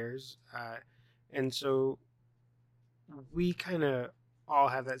players. And so we kind of all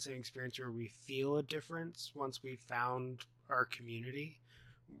have that same experience where we feel a difference once we found our community.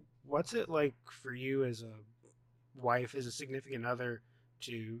 What's it like for you as a wife, as a significant other,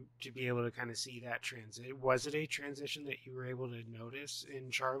 to be able to kind of see that transition? Was it a transition that you were able to notice in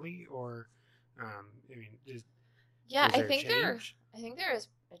Charlie, or yeah, I think there is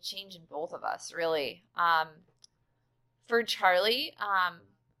a change in both of us, really. For Charlie,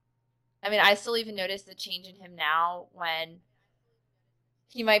 I still even notice the change in him now, when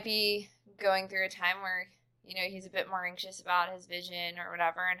he might be going through a time where, he's a bit more anxious about his vision or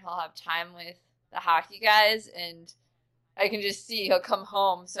whatever, and he'll have time with the hockey guys, and I can just see he'll come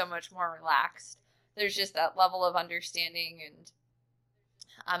home so much more relaxed. There's just that level of understanding and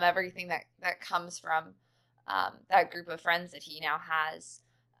everything that comes from that group of friends that he now has.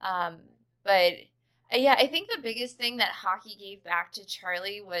 But yeah, I think the biggest thing that hockey gave back to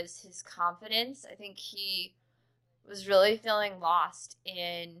Charlie was his confidence. I think he was really feeling lost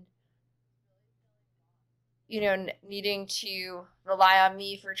in, needing to rely on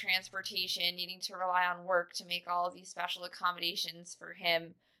me for transportation, needing to rely on work to make all of these special accommodations for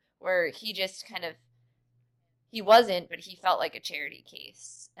him, where he just he wasn't, but he felt like a charity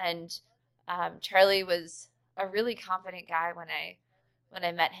case. And Charlie was a really confident guy when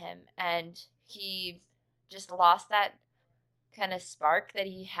I met him, and he just lost that kind of spark that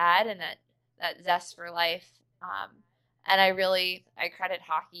he had, and that zest for life And I credit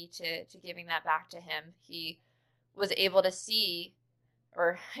hockey to giving that back to him. He was able to see,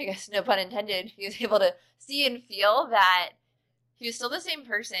 or I guess no pun intended, he was able to see and feel that he was still the same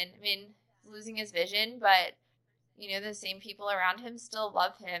person. I mean, losing his vision, but, the same people around him still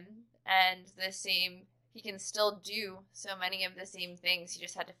love him, and he can still do so many of the same things. He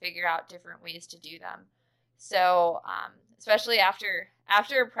just had to figure out different ways to do them. So, especially after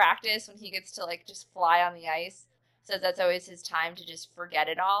practice, when he gets to just fly on the ice, says that's always his time to just forget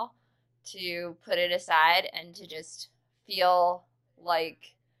it all, to put it aside, and to just feel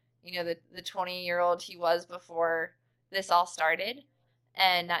like, the 20-year-old he was before this all started,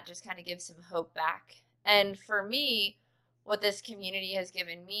 and that just kind of gives him hope back. And for me, what this community has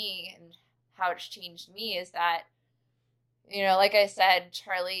given me and how it's changed me is that, like I said,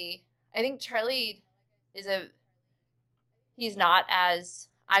 I think Charlie he's not as,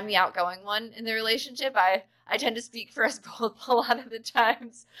 I'm the outgoing one in the relationship. I tend to speak for us both a lot of the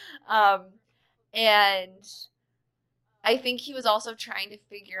times. And I think he was also trying to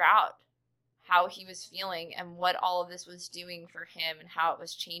figure out how he was feeling and what all of this was doing for him and how it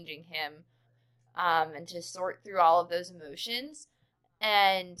was changing him, and to sort through all of those emotions.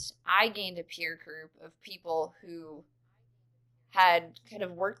 And I gained a peer group of people who had kind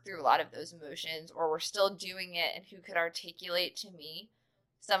of worked through a lot of those emotions or were still doing it, and who could articulate to me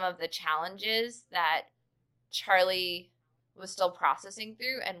some of the challenges that Charlie was still processing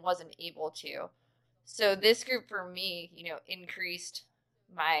through and wasn't able to. So this group for me, increased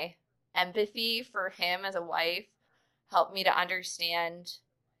my empathy for him as a wife, helped me to understand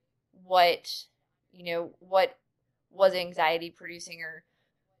what was anxiety producing, or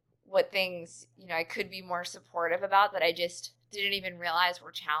what things, I could be more supportive about that I just didn't even realize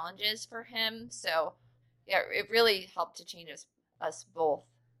were challenges for him. So yeah, it really helped to change us both,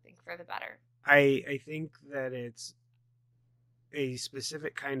 I think, for the better. I think that it's a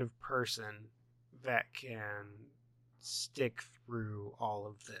specific kind of person that can stick through all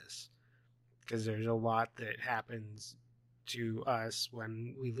of this, because there's a lot that happens to us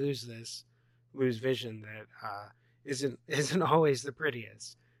when we lose vision that isn't always the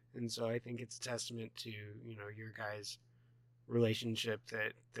prettiest. And so I think it's a testament to your guys' relationship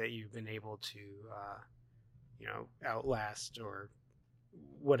that you've been able to outlast, or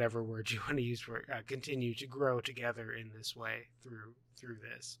whatever word you want to use for it, continue to grow together in this way through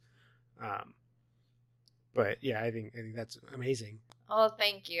this. But yeah, I think that's amazing. Oh,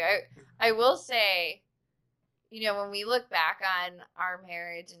 thank you. I will say, when we look back on our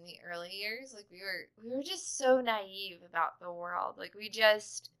marriage in the early years, we were just so naive about the world.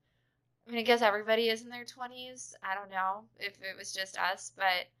 I guess everybody is in their 20s. I don't know if it was just us,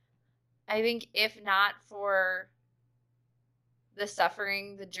 but I think if not for the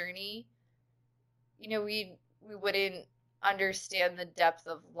suffering, the journey, we wouldn't understand the depth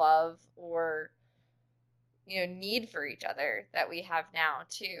of love or need for each other that we have now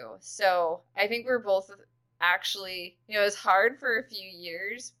too. So I think we're both actually, it was hard for a few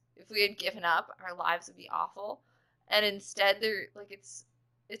years. If we had given up, our lives would be awful. And instead,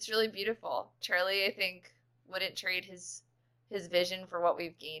 it's really beautiful. Charlie, I think, wouldn't trade his vision for what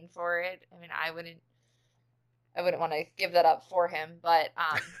we've gained for it. I mean, I wouldn't want to give that up for him, but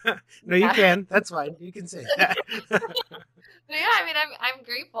no, you can. That's fine. You can say that. But yeah, I mean, I'm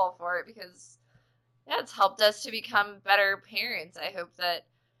grateful for it, because it's helped us to become better parents. I hope that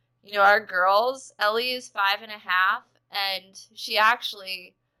our girls, Ellie is 5.5, and she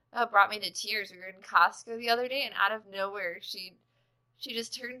actually brought me to tears. We were in Costco the other day, and out of nowhere, she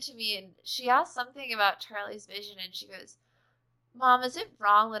just turned to me and she asked something about Charlie's vision, and she goes, "Mom, is it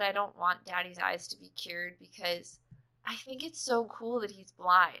wrong that I don't want Daddy's eyes to be cured? Because I think it's so cool that he's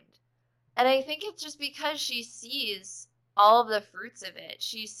blind." And I think it's just because she sees all of the fruits of it.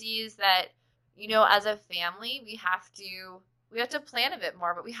 She sees that, as a family, we have to plan a bit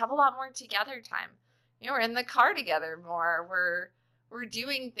more, but we have a lot more together time. We're in the car together more. We're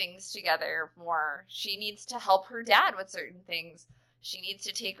doing things together more. She needs to help her dad with certain things. She needs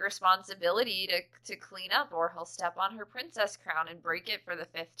to take responsibility to clean up, or he'll step on her princess crown and break it for the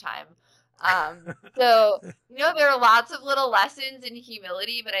 5th time. So, there are lots of little lessons in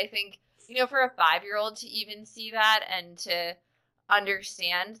humility, but I think, for a 5-year-old to even see that and to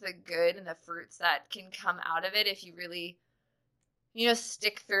understand the good and the fruits that can come out of it if you really,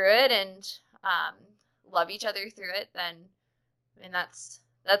 stick through it and love each other through it, then, I mean, that's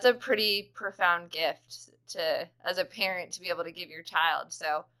a pretty profound gift as a parent, to be able to give your child.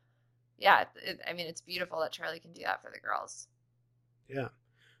 So yeah, it's beautiful that Charlie can do that for the girls. Yeah.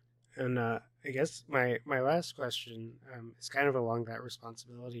 And I guess my last question is kind of along that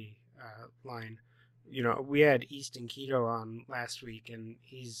responsibility line. we had Easton Keto on last week, and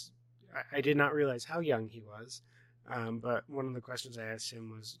I did not realize how young he was. But one of the questions I asked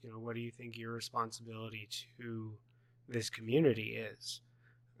him was, what do you think your responsibility to this community is?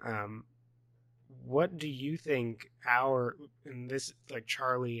 What do you think in this, like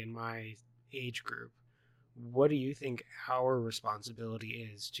Charlie and my age group, what do you think our responsibility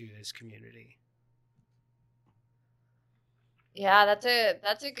is to this community? Yeah, that's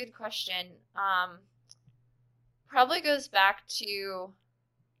a good question. Probably goes back to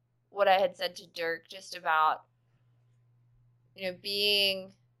what I had said to Dirk just about,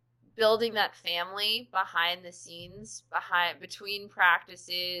 building that family behind the scenes, between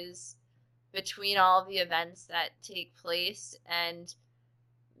practices, between all of the events that take place, and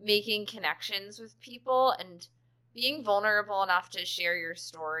making connections with people and being vulnerable enough to share your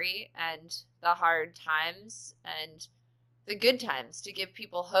story and the hard times and the good times to give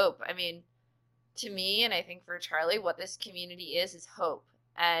people hope. I mean, to me, and I think for Charlie, what this community is hope.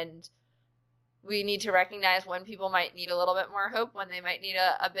 And we need to recognize when people might need a little bit more hope, when they might need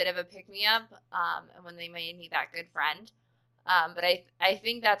a bit of a pick-me-up, and when they may need that good friend. But I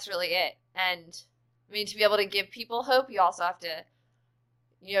think that's really it. And I mean, to be able to give people hope, you also have to,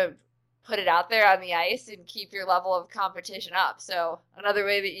 put it out there on the ice and keep your level of competition up. So another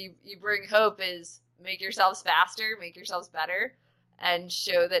way that you bring hope is make yourselves faster, make yourselves better, and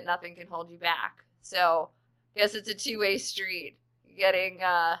show that nothing can hold you back. So I guess it's a two-way street.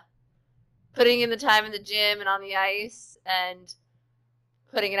 Putting in the time in the gym and on the ice, and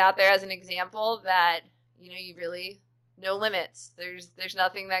putting it out there as an example that, you really, no limits. There's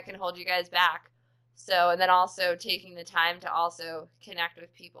nothing that can hold you guys back. So, and then also taking the time to also connect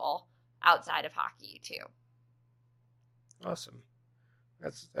with people outside of hockey too. Awesome.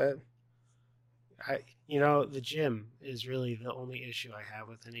 That's the gym is really the only issue I have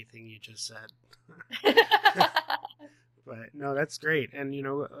with anything you just said. But no, that's great. And,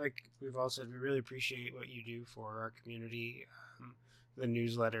 like we've all said, we really appreciate what you do for our community. The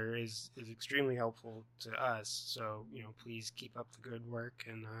newsletter is extremely helpful to us. So, please keep up the good work.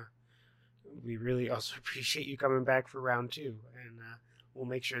 And we really also appreciate you coming back for round 2. And we'll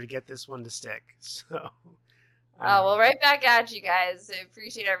make sure to get this one to stick. So, well, right back at you guys. I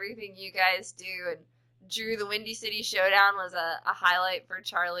appreciate everything you guys do. And Drew, the Windy City Showdown was a highlight for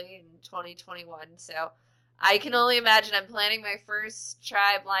Charlie in 2021. So I can only imagine. I'm planning my first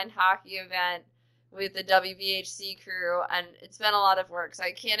tri-blind hockey event with the WBHC crew, and it's been a lot of work. So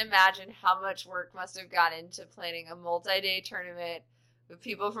I can't imagine how much work must have gone into planning a multi-day tournament with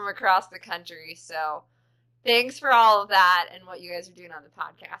people from across the country. So thanks for all of that and what you guys are doing on the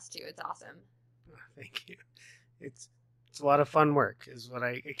podcast too. It's awesome. Thank you. It's a lot of fun work, is what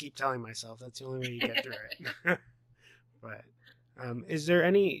I keep telling myself. That's the only way you get through it. But is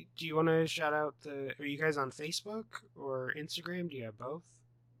there do you want to shout out are you guys on Facebook or Instagram? Do you have both?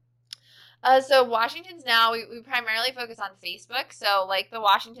 So Washington's Now, we primarily focus on Facebook. So like the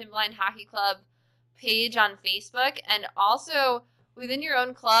Washington Blind Hockey Club page on Facebook, and also within your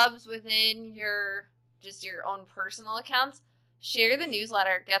own clubs, within your own personal accounts, share the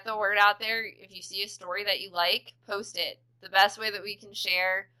newsletter, get the word out there. If you see a story that you like, post it. The best way that we can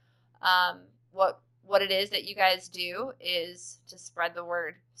share what it is that you guys do is to spread the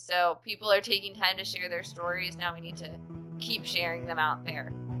word. So people are taking time to share their stories. Now we need to keep sharing them out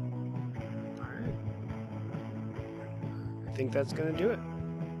there. All right. I think that's going to do it.